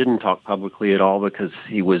 actually, he didn't talk publicly at all, because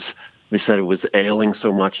they said it was ailing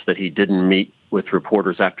so much that he didn't meet with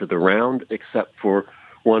reporters after the round, except for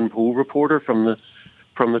one pool reporter from the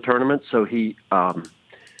tournament. So he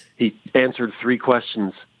answered 3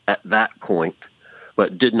 questions at that point,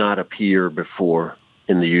 but did not appear before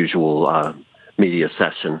in the usual media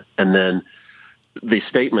session. And then the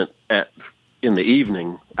statement in the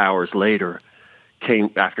evening, hours later,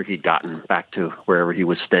 came after he'd gotten back to wherever he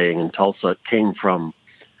was staying in Tulsa, came from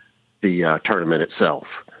the tournament itself,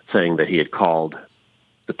 saying that he had called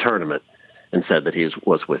the tournament and said that he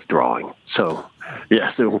was withdrawing. So,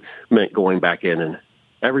 yes, it meant going back in, and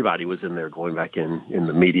everybody was in there going back in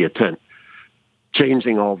the media tent,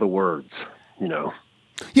 changing all the words,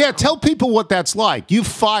 Yeah, tell people what that's like. You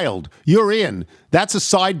filed. You're in. That's a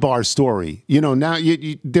sidebar story. Now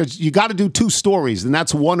you got to do 2 stories, and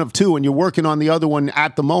that's one of 2, and you're working on the other one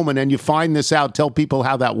at the moment, and you find this out. Tell people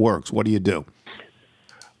how that works. What do you do?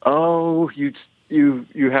 Oh, you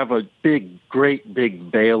have a great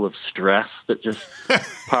big bale of stress that just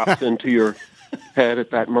pops into your head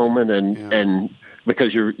at that moment, and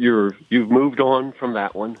because you've moved on from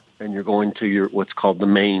that one, and you're going to what's called the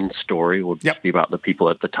main story, will be about the people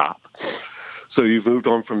at the top. So you've moved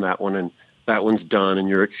on from that one, and that one's done, and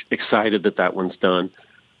you're excited that one's done.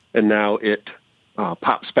 And now it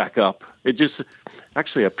pops back up. It just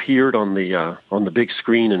actually appeared on the big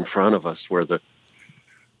screen in front of us where the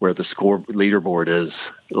score leaderboard is,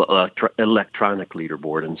 electronic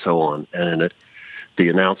leaderboard, and so on. And the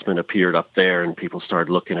announcement appeared up there, and people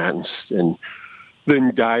started looking at it and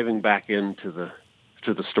then diving back into the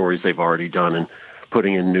stories they've already done and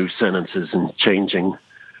putting in new sentences and changing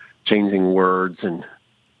words and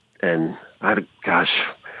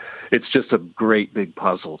it's just a great big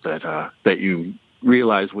puzzle that you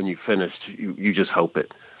realize when you finished. You just hope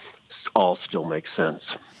it all still makes sense.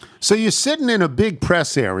 So you're sitting in a big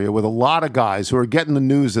press area with a lot of guys who are getting the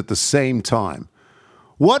news at the same time.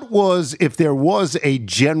 If there was a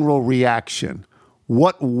general reaction,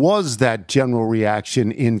 what was that general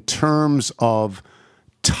reaction in terms of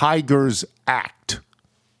Tiger's act?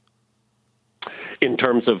 In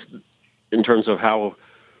terms of in terms of how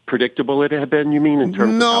predictable it had been, you mean? In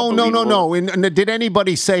terms of how believable? No. And did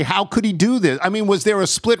anybody say, how could he do this? I mean, was there a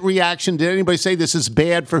split reaction? Did anybody say this is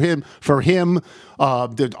bad for him?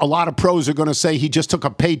 A lot of pros are going to say he just took a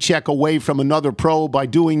paycheck away from another pro by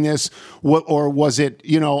doing this. Or was it,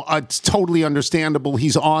 it's totally understandable.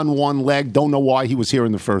 He's on one leg. Don't know why he was here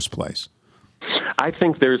in the first place. I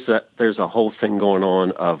think there's a whole thing going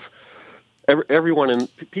on of everyone,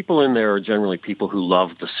 people in there are generally people who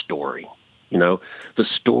love the story. The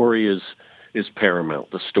story is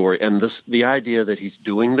paramount. The story and the idea that he's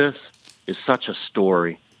doing this is such a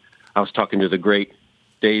story. I was talking to the great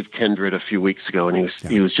Dave Kindred a few weeks ago, and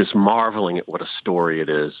he was just marveling at what a story it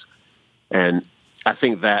is. And I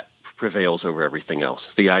think that prevails over everything else.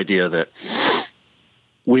 The idea that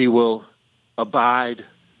we will abide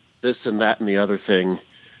this and that and the other thing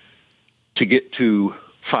to get to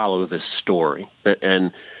follow this story,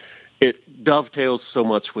 and it dovetails so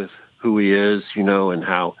much with who he is, and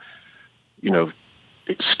how,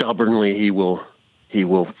 stubbornly he will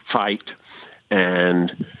fight.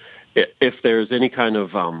 And if there's any kind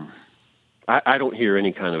of, I don't hear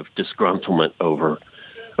any kind of disgruntlement over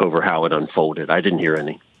how it unfolded. I didn't hear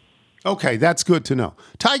any. Okay, that's good to know.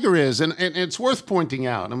 Tiger is, and it's worth pointing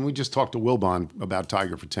out, and we just talked to Wilbon about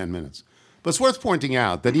Tiger for 10 minutes, but it's worth pointing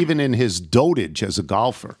out that even in his dotage as a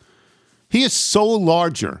golfer, he is so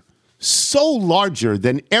larger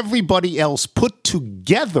than everybody else put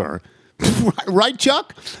together. Right,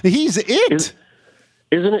 Chuck? He's it.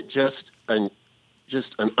 Isn't it just an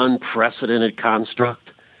unprecedented construct?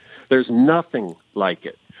 There's nothing like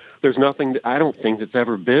it. There's nothing I don't think that's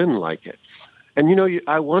ever been like it. And,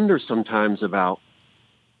 I wonder sometimes about,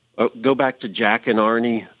 go back to Jack and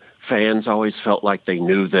Arnie, fans always felt like they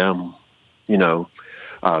knew them.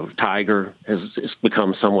 Tiger has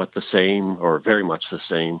become somewhat the same, or very much the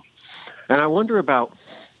same. And I wonder about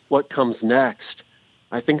what comes next.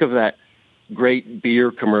 I think of that great beer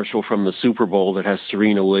commercial from the Super Bowl that has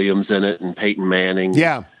Serena Williams in it and Peyton Manning,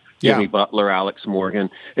 Jimmy Butler, Alex Morgan.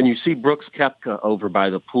 And you see Brooks Koepka over by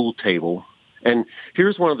the pool table. And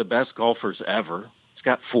here's one of the best golfers ever. He's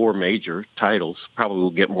got 4 major titles, probably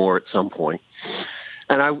will get more at some point.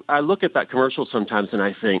 And I look at that commercial sometimes and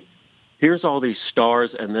I think, here's all these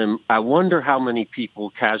stars, and then I wonder how many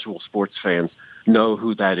people, casual sports fans, know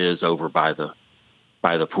who that is over by the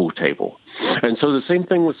pool table. And so the same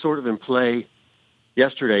thing was sort of in play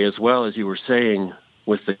yesterday as well, as you were saying,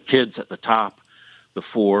 with the kids at the top, the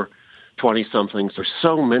 4 20-somethings. There's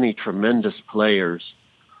so many tremendous players.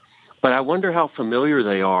 But I wonder how familiar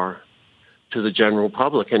they are to the general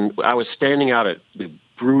public. And I was standing out at the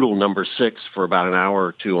brutal number 6 for about an hour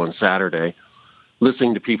or two on Saturday,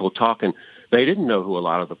 listening to people talking. They didn't know who a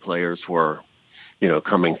lot of the players were,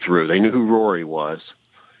 coming through. They knew who Rory was,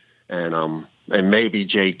 and maybe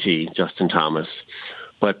JT, Justin Thomas.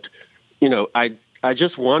 But, I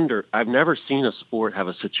just wonder, I've never seen a sport have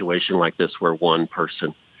a situation like this where one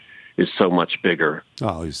person is so much bigger.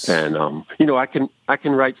 And, I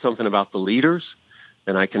can write something about the leaders,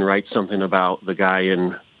 and I can write something about the guy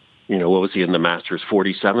in, what was he in the Masters,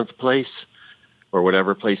 47th place or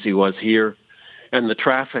whatever place he was here. And the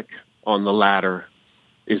traffic on the latter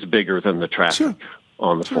is bigger than the traffic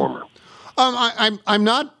on the former. I'm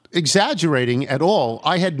not exaggerating at all.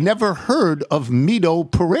 I had never heard of Mito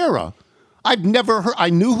Pereira. I've never heard. I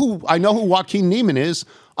know who Joaquin Niemann is.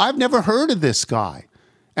 I've never heard of this guy.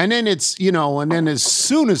 And then it's, and then as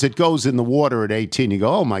soon as it goes in the water at 18, you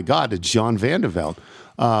go, oh my God, it's John Van der Velde.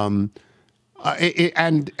 And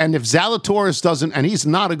if Zalatoris doesn't, and he's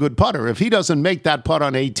not a good putter, if he doesn't make that putt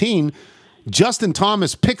on 18, Justin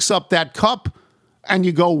Thomas picks up that cup, and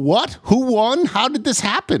you go, what? Who won? How did this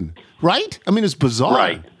happen? Right? I mean, it's bizarre.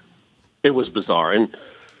 Right. It was bizarre. And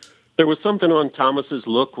there was something on Thomas's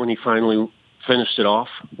look when he finally finished it off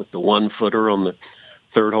with the 1-footer on the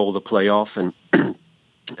 3rd hole of the playoff.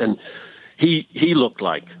 And he looked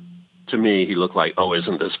like, to me, oh,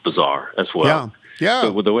 isn't this bizarre as well? Yeah.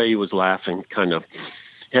 So with the way he was laughing, kind of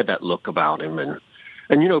had that look about him. And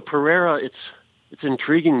Pereira, it's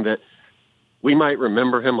intriguing that we might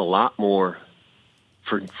remember him a lot more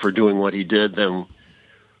for doing what he did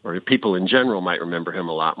or people in general might remember him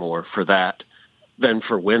a lot more for that than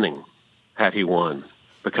for winning had he won.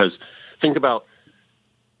 Because think about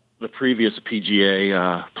the previous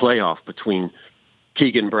PGA playoff between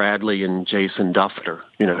Keegan Bradley and Jason Dufner.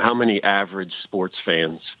 How many average sports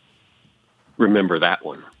fans remember that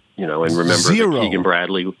one? And remember that Keegan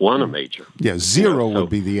Bradley won a major. Yeah, zero would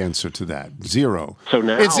be the answer to that. Zero. So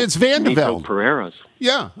now it's Van der Velde. Pereira's.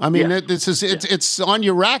 Yeah, I mean, it's on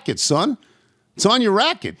your racket, son. It's on your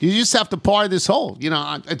racket. You just have to par this hole. You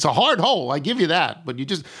know, it's a hard hole. I give you that. But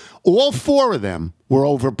all 4 of them were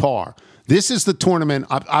over par. This is the tournament.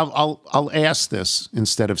 I'll ask this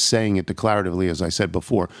instead of saying it declaratively, as I said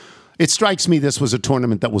before. It strikes me this was a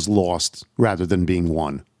tournament that was lost rather than being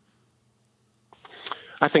won.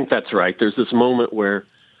 I think that's right. There's this moment where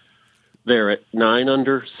they're at 9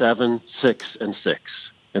 under, 7, 6, and 6.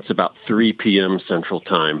 It's about 3 p.m. Central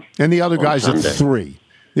Time. And the other guy's Sunday. at 3.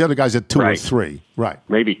 The other guy's at 2 or Right. 3. Right.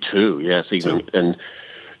 Maybe 2, yes, even. 2. And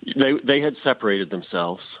they had separated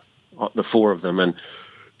themselves, the 4 of them. And,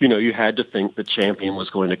 you know, you had to think the champion was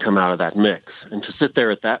going to come out of that mix. And to sit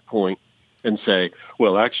there at that point and say,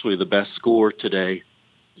 well, actually the best score today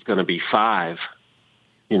is going to be 5,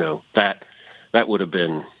 you know, that would have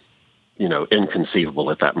been, you know, inconceivable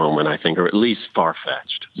at that moment, I think, or at least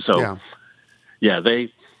far-fetched. So, yeah,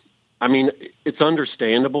 it's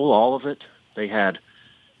understandable, all of it. They had,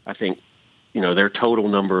 I think, you know, their total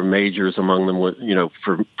number of majors among them was, you know,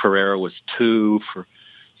 for Pereira was 2, for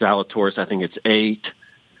Zalatoris, I think it's 8.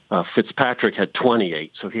 Fitzpatrick had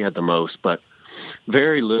 28, so he had the most, but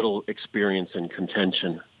very little experience in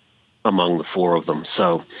contention among the 4 of them.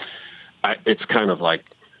 So it's kind of like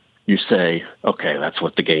you say, okay, that's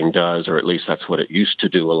what the game does, or at least that's what it used to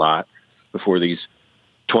do a lot before these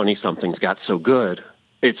 20-somethings got so good.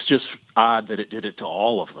 It's just odd that it did it to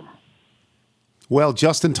all of them. Well,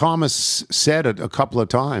 Justin Thomas said it a couple of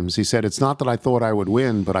times. He said, it's not that I thought I would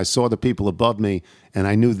win, but I saw the people above me, and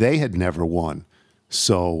I knew they had never won.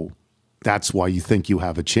 So that's why you think you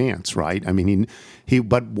have a chance, right? I mean,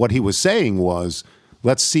 but what he was saying was,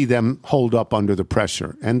 let's see them hold up under the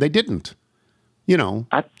pressure. And they didn't, you know,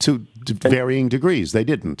 to varying degrees. They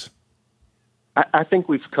didn't. I think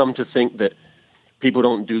we've come to think that people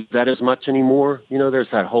don't do that as much anymore. You know,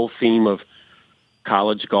 there's that whole theme of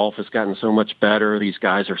college golf has gotten so much better. These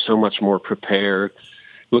guys are so much more prepared.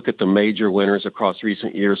 Look at the major winners across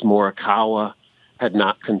recent years. Morikawa had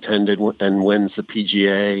not contended and wins the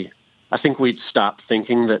PGA. I think we'd stop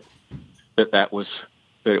thinking that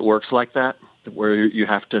it works like that, where you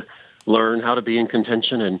have to learn how to be in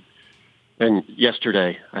contention. And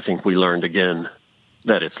yesterday, I think we learned again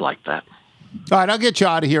that it's like that. All right, I'll get you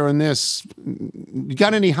out of here on this. You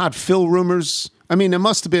got any hot Phil rumors? I mean, there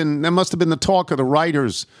must have been the talk of the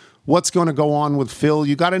writers. What's going to go on with Phil?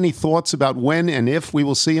 You got any thoughts about when and if we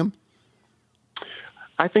will see him?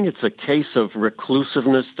 I think it's a case of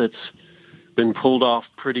reclusiveness that's been pulled off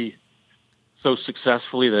so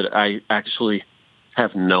successfully that I actually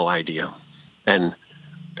have no idea and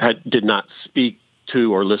did not speak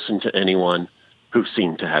to or listen to anyone who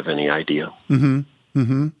seemed to have any idea. Mm-hmm.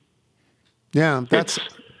 Mm-hmm. Yeah, next,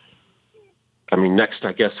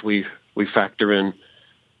 I guess we factor in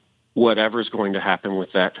whatever's going to happen with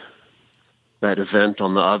that event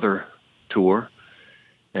on the other tour.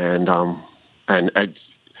 And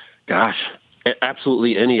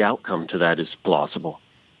absolutely any outcome to that is plausible.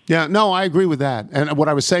 Yeah, no, I agree with that. And what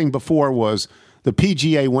I was saying before was the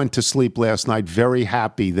PGA went to sleep last night very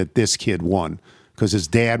happy that this kid won because his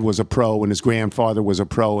dad was a pro and his grandfather was a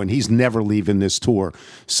pro, and he's never leaving this tour.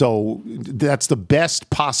 So that's the best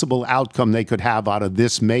possible outcome they could have out of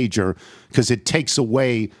this major because it takes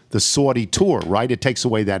away the Saudi tour, right? It takes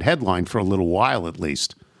away that headline for a little while at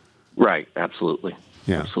least. Right, absolutely.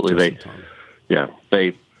 Yeah, absolutely.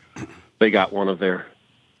 They got one of their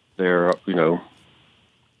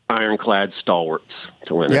ironclad stalwarts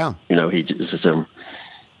to win it. You know, he is a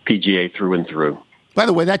PGA through and through. By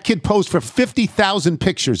the way, that kid posed for 50,000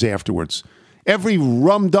 pictures afterwards. Every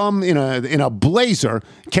rum-dum in a blazer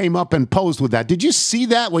came up and posed with that. Did you see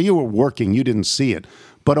that? Well, you were working. You didn't see it.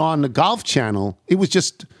 But on the Golf Channel, it was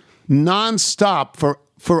just nonstop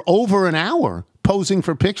for over an hour posing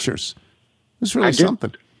for pictures. It was really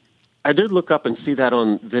something. I did look up and see that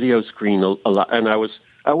on video screen a lot, and I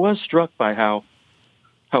was struck by how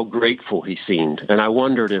grateful he seemed. And I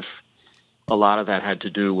wondered if a lot of that had to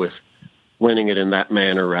do with winning it in that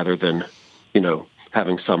manner rather than,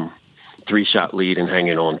 having some 3-shot lead and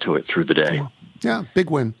hanging on to it through the day. Yeah, big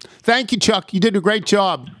win. Thank you, Chuck. You did a great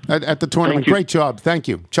job at the tournament. Great job. Thank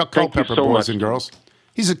you. Chuck Culpepper, boys and girls.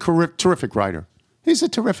 He's a terrific writer. He's a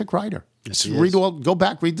terrific writer. Yes, go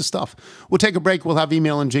back, read the stuff. We'll take a break. We'll have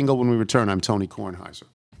email and jingle when we return. I'm Tony Kornheiser.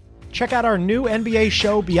 Check out our new NBA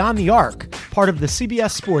show, Beyond the Arc, part of the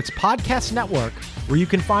CBS Sports Podcast Network, where you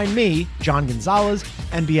can find me, John Gonzalez,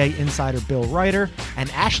 NBA insider Bill Ryder, and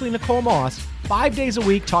Ashley Nicole Moss 5 days a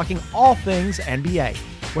week talking all things NBA.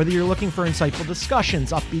 Whether you're looking for insightful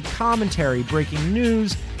discussions, upbeat commentary, breaking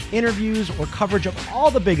news, interviews, or coverage of all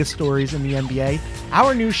the biggest stories in the NBA,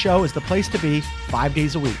 our new show is the place to be 5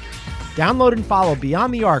 days a week. Download and follow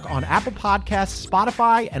Beyond the Arc on Apple Podcasts,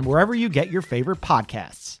 Spotify, and wherever you get your favorite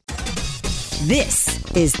podcasts.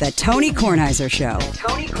 This is the Tony Kornheiser Show.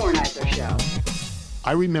 Tony Kornheiser Show.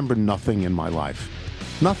 I remember nothing in my life.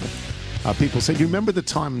 Nothing. People say, do you remember the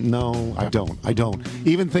time? No, I don't.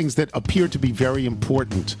 Even things that appear to be very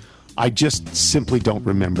important, I just simply don't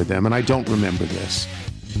remember them, and I don't remember this.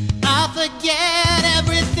 I forget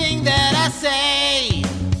everything that I say,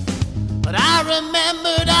 but I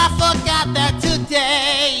remembered I forgot that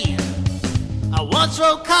today. I once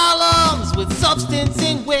wrote columns with substance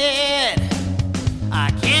and wit.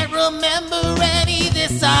 I can't remember any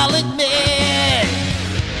this, I'll admit.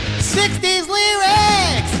 60s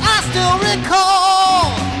lyrics, I still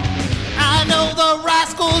recall. I know the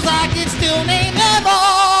Rascals, I can still name them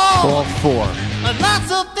all. All four.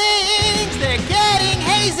 Lots of things, they're getting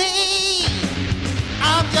hazy.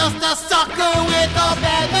 I'm just a sucker with a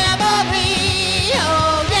bad memory.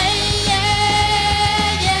 Oh yeah,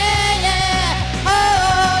 yeah, yeah, yeah.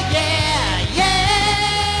 Oh yeah,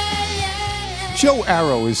 yeah, yeah. Joe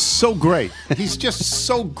Arrow is so great. He's just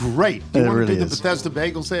so great. Do you want to do the Bethesda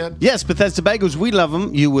Bagels ad? Yes, Bethesda Bagels. We love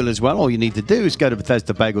them. You will as well. All you need to do is go to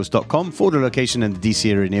BethesdaBagels.com, for the location in the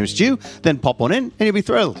DC area nearest you, then pop on in, and you'll be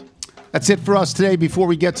thrilled. That's it for us today. Before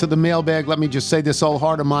we get to the mailbag, let me just say this old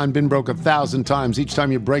heart of mine been broke 1,000 times. Each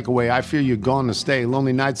time you break away, I fear you're gone to stay.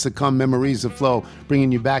 Lonely nights that come, memories that flow,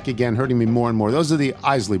 bringing you back again, hurting me more and more. Those are the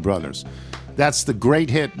Isley Brothers. That's the great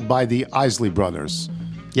hit by the Isley Brothers.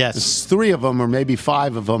 Yes. There's 3 of them or maybe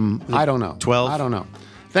 5 of them. I don't know. 12? I don't know.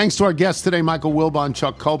 Thanks to our guests today, Michael Wilbon,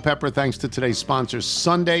 Chuck Culpepper. Thanks to today's sponsors,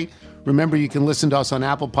 Sunday. Remember, you can listen to us on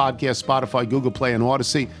Apple Podcasts, Spotify, Google Play, and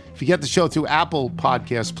Odyssey. If you get the show through Apple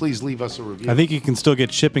Podcasts, please leave us a review. I think you can still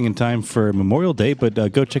get shipping in time for Memorial Day, but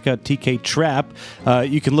go check out TK Trap.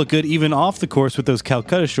 You can look good even off the course with those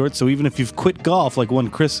Calcutta shorts, so even if you've quit golf like one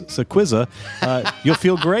Chris Saquiza, you'll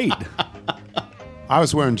feel great. I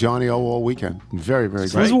was wearing Johnny O all weekend. Very, very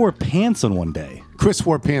great. Chris wore pants on one day. Chris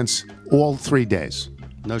wore pants all 3 days.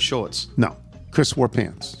 No shorts. No. Chris wore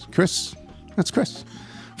pants. Chris? That's Chris.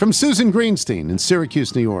 From Susan Greenstein in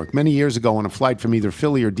Syracuse, New York. Many years ago on a flight from either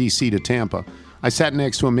Philly or D.C. to Tampa, I sat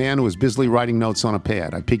next to a man who was busily writing notes on a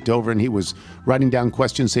pad. I peeked over and he was writing down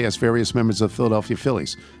questions to ask various members of Philadelphia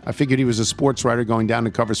Phillies. I figured he was a sports writer going down to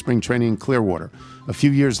cover spring training in Clearwater. A few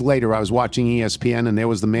years later, I was watching ESPN and there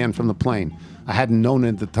was the man from the plane. I hadn't known it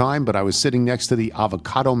at the time, but I was sitting next to the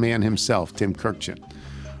avocado man himself, Tim Kirkchin.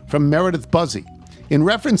 From Meredith Buzzy. In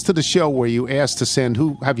reference to the show where you asked to send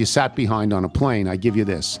who have you sat behind on a plane, I give you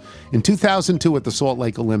this. In 2002 at the Salt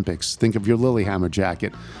Lake Olympics, think of your Lilyhammer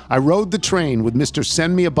jacket, I rode the train with Mr.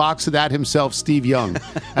 Send Me a Box of That himself, Steve Young.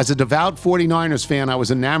 As a devout 49ers fan, I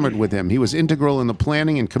was enamored with him. He was integral in the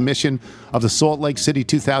planning and commission of the Salt Lake City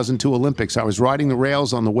 2002 Olympics. I was riding the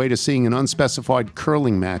rails on the way to seeing an unspecified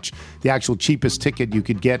curling match, the actual cheapest ticket you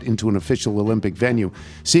could get into an official Olympic venue.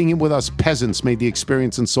 Seeing him with us peasants made the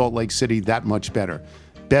experience in Salt Lake City that much better.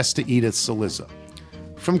 Best to Edith Saliza.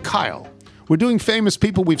 From Kyle. We're doing famous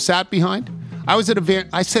people we've sat behind. I was at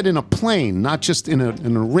I said in a plane, not just in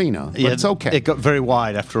an arena, but it's okay. It got very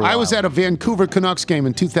wide after a while. I was at a Vancouver Canucks game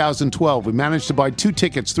in 2012. We managed to buy 2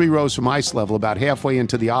 tickets, 3 rows from ice level, about halfway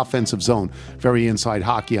into the offensive zone. Very inside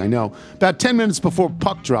hockey, I know. About 10 minutes before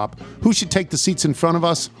puck drop, who should take the seats in front of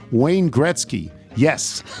us? Wayne Gretzky.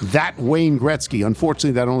 Yes, that Wayne Gretzky.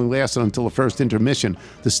 Unfortunately, that only lasted until the first intermission.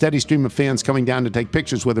 The steady stream of fans coming down to take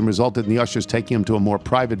pictures with him resulted in the ushers taking him to a more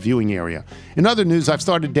private viewing area. In other news, I've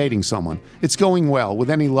started dating someone. It's going well. With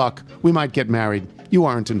any luck, we might get married. You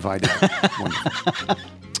aren't invited.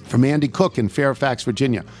 From Andy Cook in Fairfax,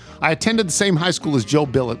 Virginia. I attended the same high school as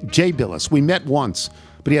Jay Billis. We met once,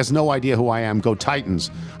 but he has no idea who I am. Go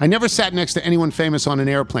Titans. I never sat next to anyone famous on an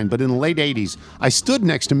airplane, but in the late 80s, I stood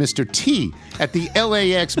next to Mr. T at the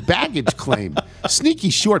LAX baggage claim.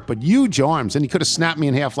 Sneaky short, but huge arms, and he could have snapped me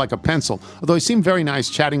in half like a pencil, although he seemed very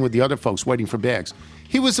nice chatting with the other folks waiting for bags.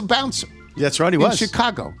 He was a bouncer. That's right, he was. In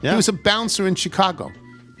Chicago. Yeah. He was a bouncer in Chicago.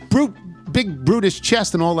 Big brutish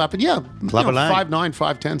chest and all that, but yeah, 5'9",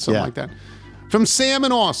 5'10", something like that. From Sam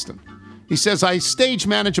in Austin. He says, I stage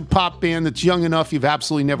manage a pop band that's young enough you've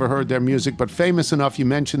absolutely never heard their music, but famous enough you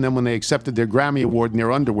mentioned them when they accepted their Grammy Award in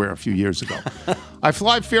their underwear a few years ago. I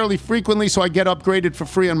fly fairly frequently, so I get upgraded for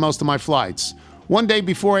free on most of my flights. One day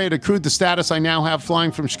before I had accrued the status I now have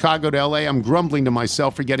flying from Chicago to LA, I'm grumbling to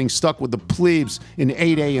myself for getting stuck with the plebes in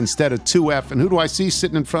 8A instead of 2F. And who do I see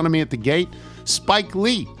sitting in front of me at the gate? Spike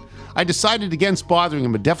Lee. I decided against bothering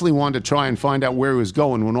him, but definitely wanted to try and find out where he was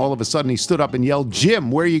going when all of a sudden he stood up and yelled, Jim,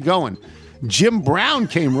 where are you going? Jim Brown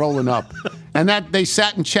came rolling up. And that they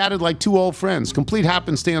sat and chatted like two old friends. Complete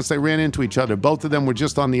happenstance, they ran into each other. Both of them were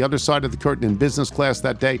just on the other side of the curtain in business class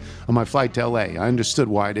that day on my flight to L.A. I understood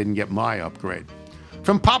why I didn't get my upgrade.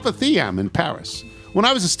 From Papa Thiam in Paris. When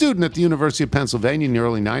I was a student at the University of Pennsylvania in the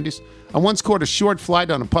early 90s, I once caught a short flight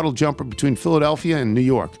on a puddle jumper between Philadelphia and New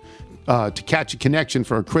York to catch a connection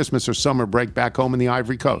for a Christmas or summer break back home in the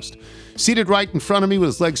Ivory Coast. Seated right in front of me with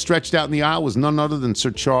his legs stretched out in the aisle was none other than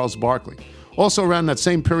Sir Charles Barkley. Also around that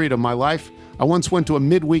same period of my life, I once went to a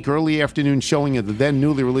midweek early afternoon showing of the then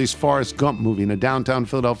newly released Forrest Gump movie in a downtown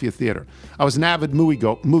Philadelphia theater. I was an avid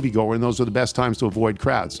moviegoer, and those were the best times to avoid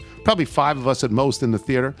crowds. Probably 5 of us at most in the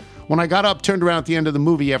theater. When I got up, turned around at the end of the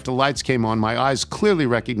movie after the lights came on, my eyes clearly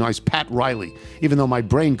recognized Pat Riley, even though my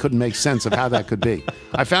brain couldn't make sense of how that could be.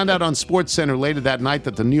 I found out on SportsCenter later that night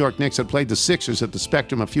that the New York Knicks had played the Sixers at the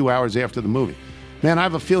Spectrum a few hours after the movie. Man, I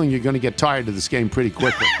have a feeling you're going to get tired of this game pretty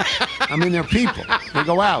quickly. I mean, they're people. They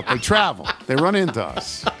go out, they travel, they run into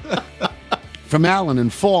us. From Allen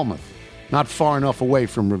in Falmouth, not far enough away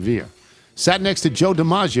from Revere. Sat next to Joe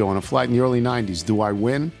DiMaggio on a flight in the early 90s. Do I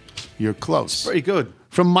win? You're close. Very good.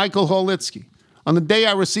 From Michael Holitsky. On the day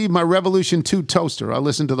I received my Revolution 2 toaster, I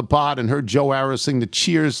listened to the pod and heard Joe Arrow sing the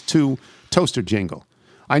Cheers 2 toaster jingle.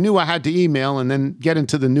 I knew I had to email and then get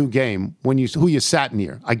into the new game, who you sat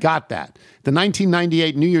near. I got that. The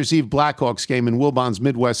 1998 New Year's Eve Blackhawks game in Wilbon's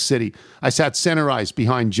Midwest City, I sat center ice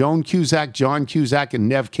behind Joan Cusack, John Cusack, and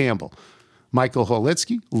Nev Campbell. Michael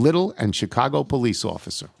Holitsky, Little, and Chicago police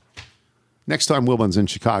officer. Next time Wilbon's in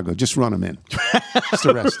Chicago, just run him in. Just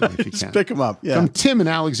arrest him if you can. Pick him up. Yeah. From Tim in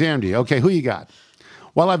Alexandria. Okay, who you got?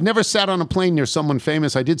 While I've never sat on a plane near someone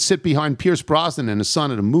famous, I did sit behind Pierce Brosnan and his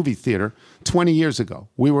son at a movie theater 20 years ago.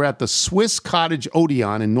 We were at the Swiss Cottage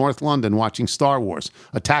Odeon in North London watching Star Wars,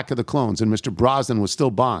 Attack of the Clones, and Mr. Brosnan was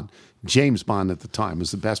still Bond. James Bond at the time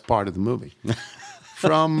was the best part of the movie.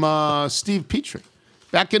 From Steve Petrie.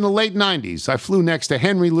 Back in the late 90s, I flew next to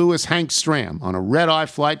Henry Louis Hank Stram on a red-eye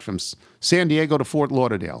flight from San Diego to Fort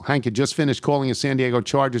Lauderdale. Hank had just finished calling a San Diego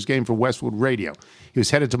Chargers game for Westwood Radio. He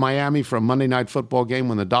was headed to Miami for a Monday Night Football game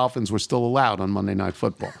when the Dolphins were still allowed on Monday Night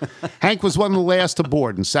Football. Hank was one of the last to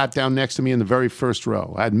board and sat down next to me in the very first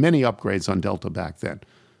row. I had many upgrades on Delta back then.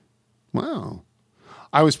 Wow.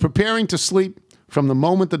 I was preparing to sleep from the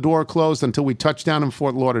moment the door closed until we touched down in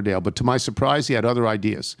Fort Lauderdale, but to my surprise, he had other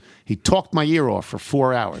ideas. He talked my ear off for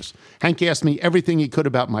 4 hours. Hank asked me everything he could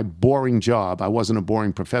about my boring job. I wasn't a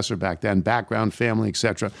boring professor back then, background, family,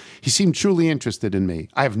 etc. He seemed truly interested in me.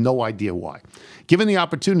 I have no idea why. Given the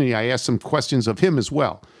opportunity, I asked some questions of him as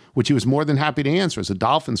well, which he was more than happy to answer. As a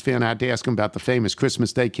Dolphins fan, I had to ask him about the famous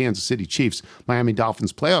Christmas Day Kansas City Chiefs Miami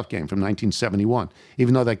Dolphins playoff game from 1971.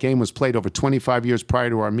 Even though that game was played over 25 years prior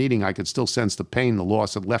to our meeting, I could still sense the pain the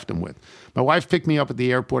loss had left him with. My wife picked me up at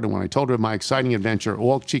the airport, and when I told her of my exciting adventure,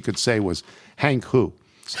 all she could say was, Hank who?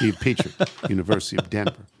 Steve Petrie, University of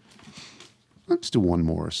Denver. Let's do one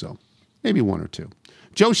more or so. Maybe one or two.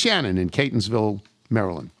 Joe Shannon in Catonsville,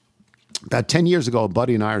 Maryland. About 10 years ago, a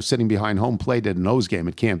buddy and I are sitting behind home plate at an O's game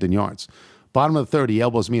at Camden Yards. Bottom of the third, he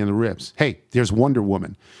elbows me in the ribs. Hey, there's Wonder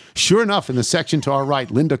Woman. Sure enough, in the section to our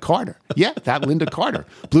right, Linda Carter. Yeah, that Linda Carter.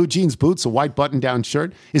 Blue jeans boots, a white button-down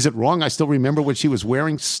shirt. Is it wrong? I still remember what she was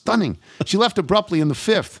wearing. Stunning. She left abruptly in the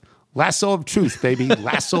fifth. Lasso of truth, baby.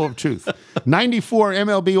 Lasso of truth. 94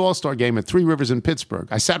 MLB All-Star game at Three Rivers in Pittsburgh.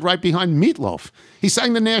 I sat right behind Meatloaf. He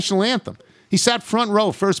sang the national anthem. He sat front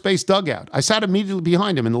row, first base dugout. I sat immediately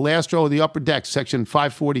behind him in the last row of the upper deck, section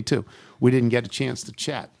 542. We didn't get a chance to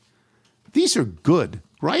chat. These are good,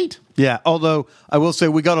 right? Yeah, although I will say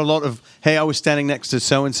we got a lot of, hey, I was standing next to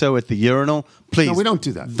so-and-so at the urinal. Please. No, we don't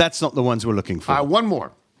do that. That's not the ones we're looking for. One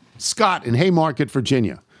more. Scott in Haymarket,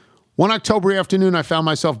 Virginia. One October afternoon, I found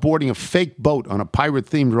myself boarding a fake boat on a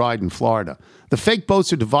pirate-themed ride in Florida. The fake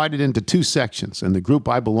boats are divided into 2 sections, and the group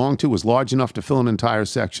I belonged to was large enough to fill an entire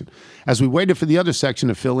section. As we waited for the other section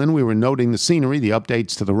to fill in, we were noting the scenery, the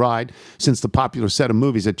updates to the ride, since the popular set of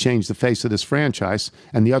movies had changed the face of this franchise,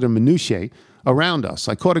 and the other minutiae around us.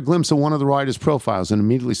 I caught a glimpse of one of the riders' profiles and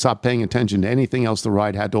immediately stopped paying attention to anything else the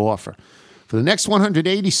ride had to offer. For the next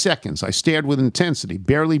 180 seconds, I stared with intensity,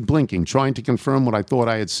 barely blinking, trying to confirm what I thought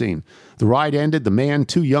I had seen. The ride ended. The man,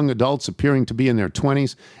 2 young adults appearing to be in their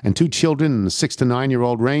 20s, and 2 children in the 6 to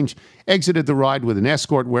 9-year-old range exited the ride with an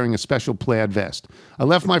escort wearing a special plaid vest. I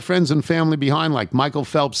left my friends and family behind like Michael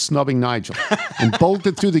Phelps snubbing Nigel and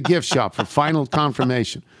bolted through the gift shop for final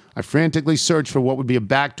confirmation. I frantically searched for what would be a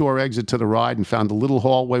backdoor exit to the ride and found a little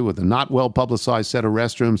hallway with a not well-publicized set of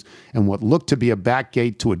restrooms and what looked to be a back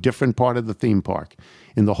gate to a different part of the theme park.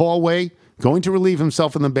 In the hallway, going to relieve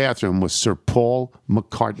himself in the bathroom, was Sir Paul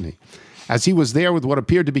McCartney. As he was there with what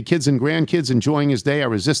appeared to be kids and grandkids enjoying his day, I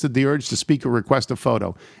resisted the urge to speak or request a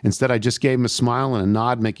photo. Instead, I just gave him a smile and a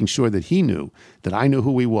nod, making sure that he knew that I knew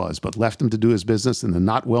who he was, but left him to do his business in the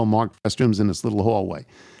not well-marked restrooms in this little hallway.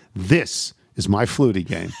 This is my Flutie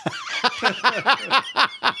game.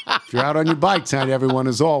 If you're out on your bike tonight, everyone,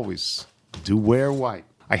 as always, do wear white.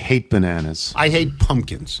 I hate bananas. I hate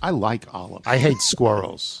pumpkins. I like olives. I hate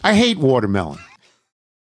squirrels. I hate watermelon.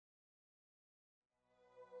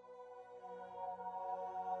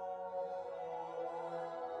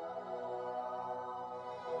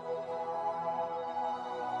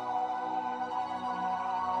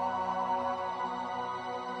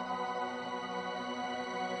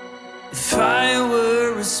 If I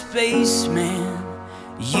were a spaceman,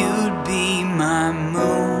 you'd be my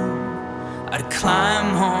moon. I'd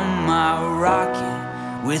climb on my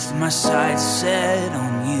rocket with my sights set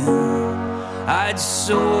on you. I'd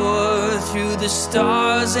soar through the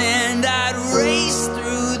stars and I'd race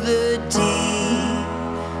through the deep,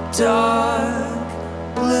 dark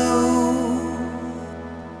blue.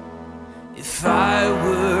 If I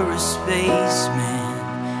were a spaceman,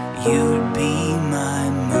 you'd be my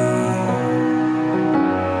moon.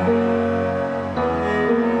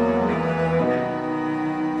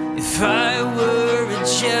 If I were a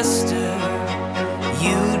jester,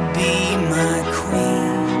 you'd be my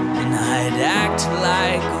queen, and I'd act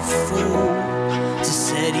like a fool to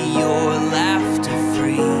set your laughter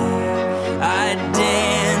free. I'd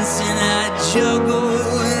dance and I'd juggle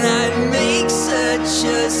and I'd make such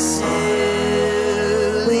a silly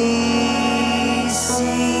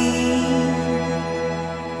scene.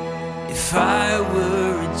 If I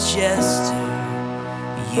were a jester,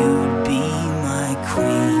 you'd be my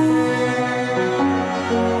queen.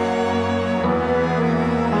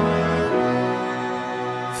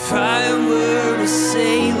 If I were a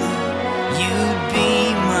sailor, you'd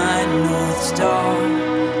be my North Star.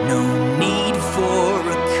 No need for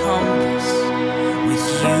a compass with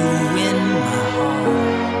you in my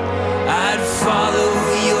heart. I'd follow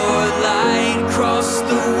your light across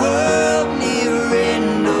the world near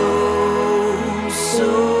and oh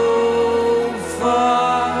so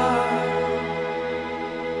far.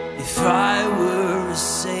 If I were a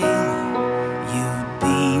sailor, you'd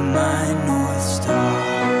be my North Star.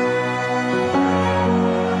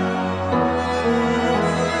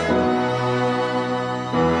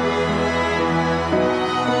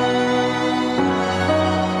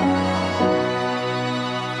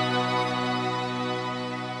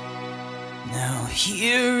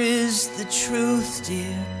 Here is the truth,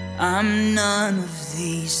 dear, I'm none of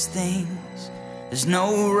these things. There's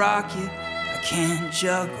no rocket I can't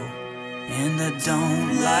juggle, and I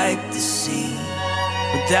don't like the sea.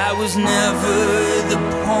 But that was never the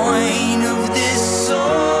point of this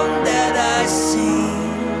song that I sing.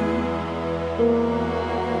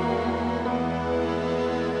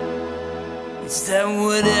 It's that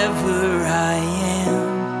whatever I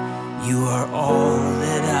am, you are all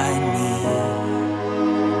that I need.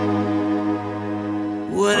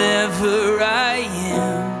 Whatever I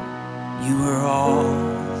am, you are all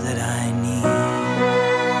that I need.